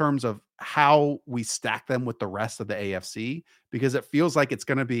terms of how we stack them with the rest of the AFC, because it feels like it's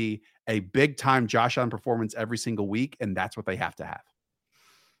going to be a big time Josh Allen performance every single week. And that's what they have to have.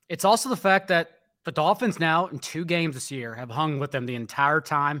 It's also the fact that the Dolphins now in 2 games this year have hung with them the entire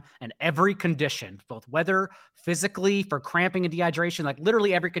time and every condition, both weather, physically, for cramping and dehydration, like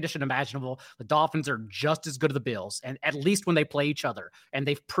literally every condition imaginable. The Dolphins are just as good as the Bills, and at least when they play each other. And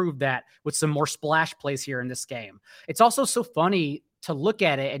they've proved that with some more splash plays here in this game. It's also so funny to look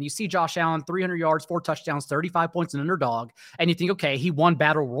at it and you see Josh Allen, 300 yards, 4 touchdowns, 35 points, an underdog. And you think, okay, he won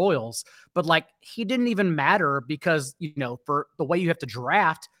battle royals, but like he didn't even matter because, you know, for the way you have to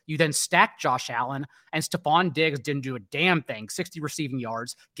draft, you then stack Josh Allen, and Stephon Diggs didn't do a damn thing. 60 receiving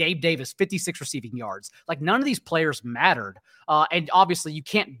yards, Gabe Davis, 56 receiving yards. Like none of these players mattered. And obviously you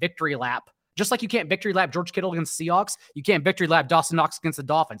can't victory lap. Just like you can't victory lap George Kittle against Seahawks, you can't victory lap Dawson Knox against the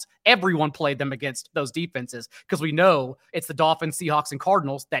Dolphins. Everyone played them against those defenses because we know it's the Dolphins, Seahawks, and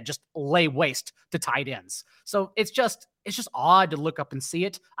Cardinals that just lay waste to tight ends. So it's just odd to look up and see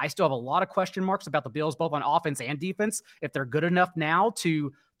it. I still have a lot of question marks about the Bills, both on offense and defense, if they're good enough now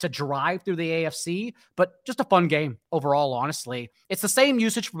to drive through the AFC, but just a fun game overall, honestly. It's the same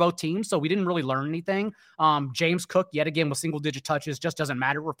usage for both teams, so we didn't really learn anything. James Cook, yet again, with single-digit touches, just doesn't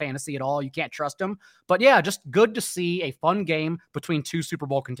matter for fantasy at all. You can't trust him. But yeah, just good to see a fun game between 2 Super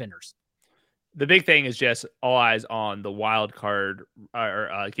Bowl contenders. The big thing is just all eyes on the wild card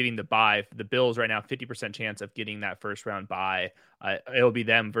or getting the bye. The Bills right now, 50% chance of getting that first round bye. It'll be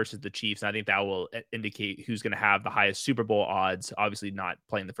them versus the Chiefs. And I think that will indicate who's going to have the highest Super Bowl odds. Obviously not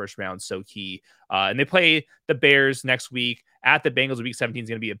playing the first round, so key. And they play the Bears next week at the Bengals. Week 17 is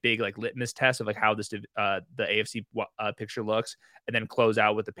going to be a big like litmus test of like how this the AFC picture looks, and then close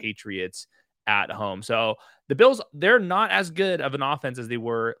out with the Patriots at home. So the Bills, they're not as good of an offense as they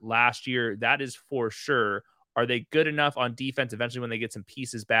were last year. That is for sure. Are they good enough on defense eventually when they get some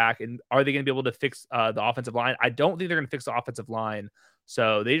pieces back? And are they going to be able to fix the offensive line? I don't think they're going to fix the offensive line.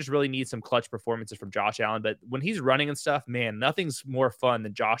 So they just really need some clutch performances from Josh Allen. But when he's running and stuff, man, nothing's more fun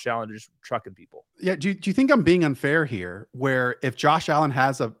than Josh Allen just trucking people. Yeah. Do you think I'm being unfair here, where if Josh Allen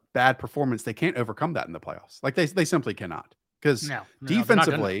has a bad performance, they can't overcome that in the playoffs? Like they simply cannot, because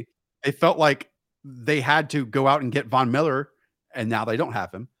defensively, it felt like they had to go out and get Von Miller, and now they don't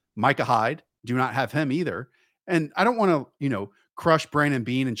have him. Micah Hyde, do not have him either. And I don't want to, crush Brandon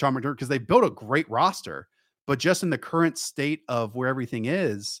Beane and Sean McDermott because they built a great roster, but just in the current state of where everything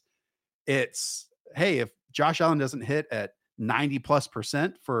is, it's, hey, if Josh Allen doesn't hit at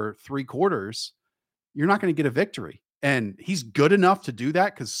 90+% for 3 quarters, you're not going to get a victory. And he's good enough to do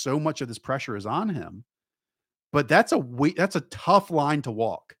that because so much of this pressure is on him. But that's a tough line to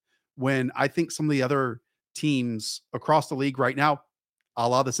walk, when I think some of the other teams across the league right now, a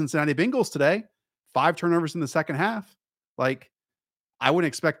la the Cincinnati Bengals today, 5 turnovers in the second half. Like, I wouldn't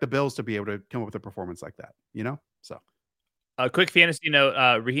expect the Bills to be able to come up with a performance like that, So a quick fantasy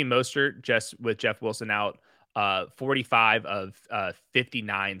note, Raheem Mostert, just with Jeff Wilson out, 45 of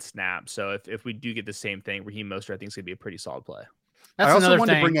 59 snaps. So if we do get the same thing, Raheem Mostert, I think, is going to be a pretty solid play. I also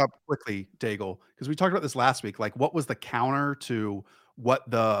wanted to bring up quickly, Daigle, because we talked about this last week. Like, what was the counter to what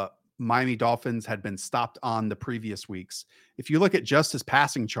the Miami Dolphins had been stopped on the previous weeks? If you look at just his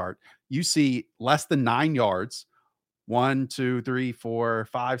passing chart, you see less than 9 yards. 1, 2, 3, 4,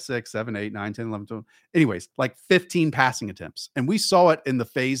 5, 6, 7, 8, 9, 10, 11, 12. Anyways, like 15 passing attempts. And we saw it in the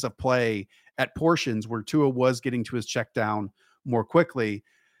phase of play at portions where Tua was getting to his check down more quickly.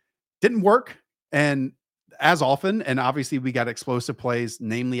 Didn't work. And as often, and obviously we got explosive plays,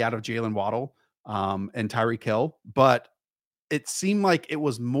 namely out of Jalen Waddle and Tyreek Hill. But it seemed like it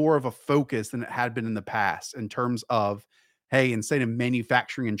was more of a focus than it had been in the past in terms of, hey, instead of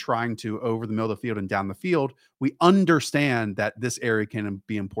manufacturing and trying to over the middle of the field and down the field, we understand that this area can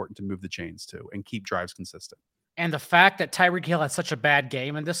be important to move the chains to and keep drives consistent. And the fact that Tyreek Hill had such a bad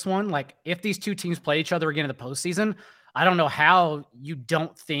game in this one, like if these two teams play each other again in the postseason, I don't know how you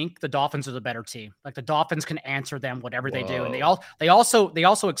don't think the Dolphins are the better team. Like the Dolphins can answer them whatever they do, and they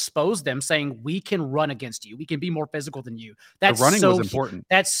also expose them, saying we can run against you, we can be more physical than you. That's the running was important.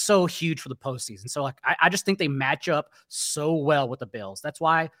 That's so huge for the postseason. So like I just think they match up so well with the Bills. That's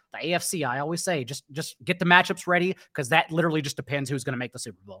why the AFC, I always say, just get the matchups ready, because that literally just depends who's going to make the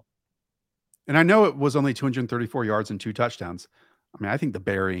Super Bowl. And I know it was only 234 yards and 2 touchdowns. I mean, I think the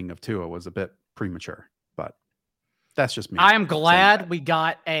burying of Tua was a bit premature, but that's just me. I am glad we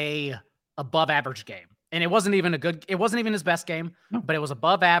got a above average game. And it wasn't even his best game, but it was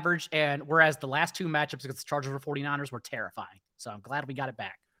above average. And whereas the last two matchups against the Chargers or 49ers were terrifying. So I'm glad we got it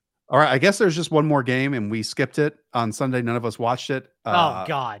back. All right. I guess there's just one more game and we skipped it on Sunday. None of us watched it. Oh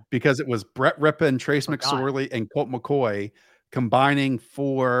God. Because it was Brett Rippon, Trace McSorley, and Colt McCoy combining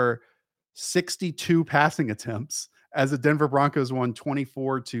for 62 passing attempts as the Denver Broncos won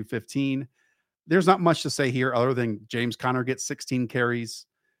 24-15. There's not much to say here other than James Conner gets 16 carries.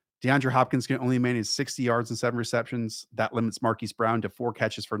 DeAndre Hopkins can only manage 60 yards and 7 receptions. That limits Marquise Brown to 4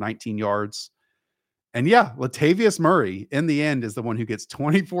 catches for 19 yards. And yeah, Latavius Murray in the end is the one who gets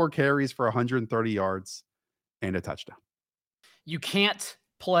 24 carries for 130 yards and a touchdown. You can't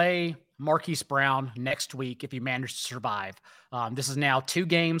play Marquise Brown next week if he managed to survive. This is now 2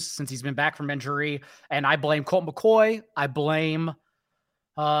 games since he's been back from injury. And I blame Colt McCoy. I blame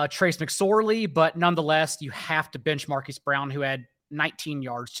Trace McSorley, but nonetheless, you have to bench Marquise Brown, who had 19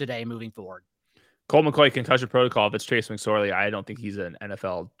 yards today moving forward. Colt McCoy concussion protocol. If it's Trace McSorley, I don't think he's an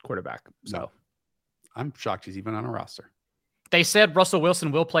NFL quarterback. So no. I'm shocked he's even on a roster. They said Russell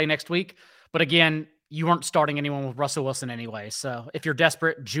Wilson will play next week, but again, you weren't starting anyone with Russell Wilson anyway. So if you're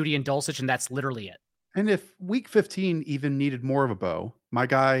desperate, Judy and Dulcich, and that's literally it. And if week 15 even needed more of a bow, my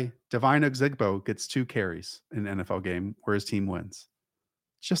guy Devine Ozigbo gets 2 carries in an NFL game where his team wins.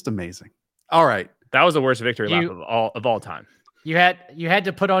 Just amazing. All right. That was the worst victory lap of all time. You had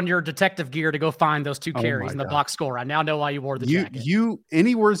to put on your detective gear to go find those 2 carries in the box score. I now know why you wore the jacket.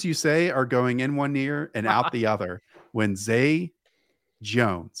 Any words you say are going in one ear and out the other. When Zay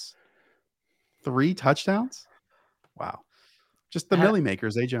Jones, 3 touchdowns. Wow. Just the Millie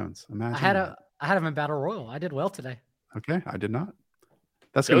Maker, Zay Jones. Imagine I had him in Battle Royal. I did well today. Okay. I did not.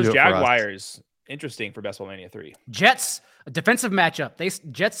 That's those Jaguars. Interesting for Best Ball Mania 3. Jets, a defensive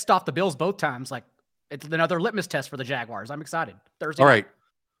matchup. Jets stopped the Bills both times. Like, it's another litmus test for the Jaguars. I'm excited. Thursday. All right.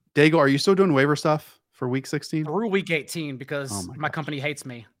 Daigle, are you still doing waiver stuff for week 16? Through week 18 because my company hates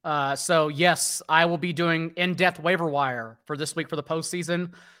me. So yes, I will be doing in-depth waiver wire for this week for the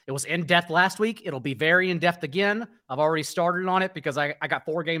postseason. It was in-depth last week. It'll be very in-depth again. I've already started on it because I got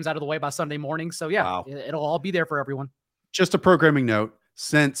 4 games out of the way by Sunday morning. So yeah, It'll all be there for everyone. Just a programming note.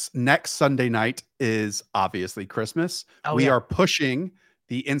 Since next Sunday night is obviously Christmas, we are pushing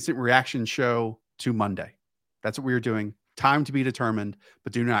the instant reaction show to Monday. That's what we are doing. Time to be determined,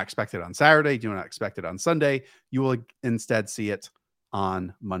 but do not expect it on Saturday. Do not expect it on Sunday. You will instead see it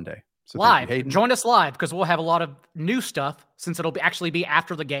on Monday. So live. Join us live because we'll have a lot of new stuff since it'll actually be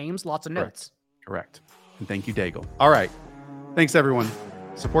after the games. Lots of notes. Correct. And thank you, Daigle. All right. Thanks, everyone.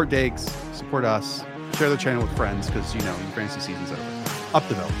 Support Dags. Support us. Share the channel with friends because, your fantasy season's over. Up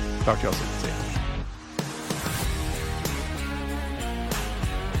the bell. Talk to you all soon. See ya.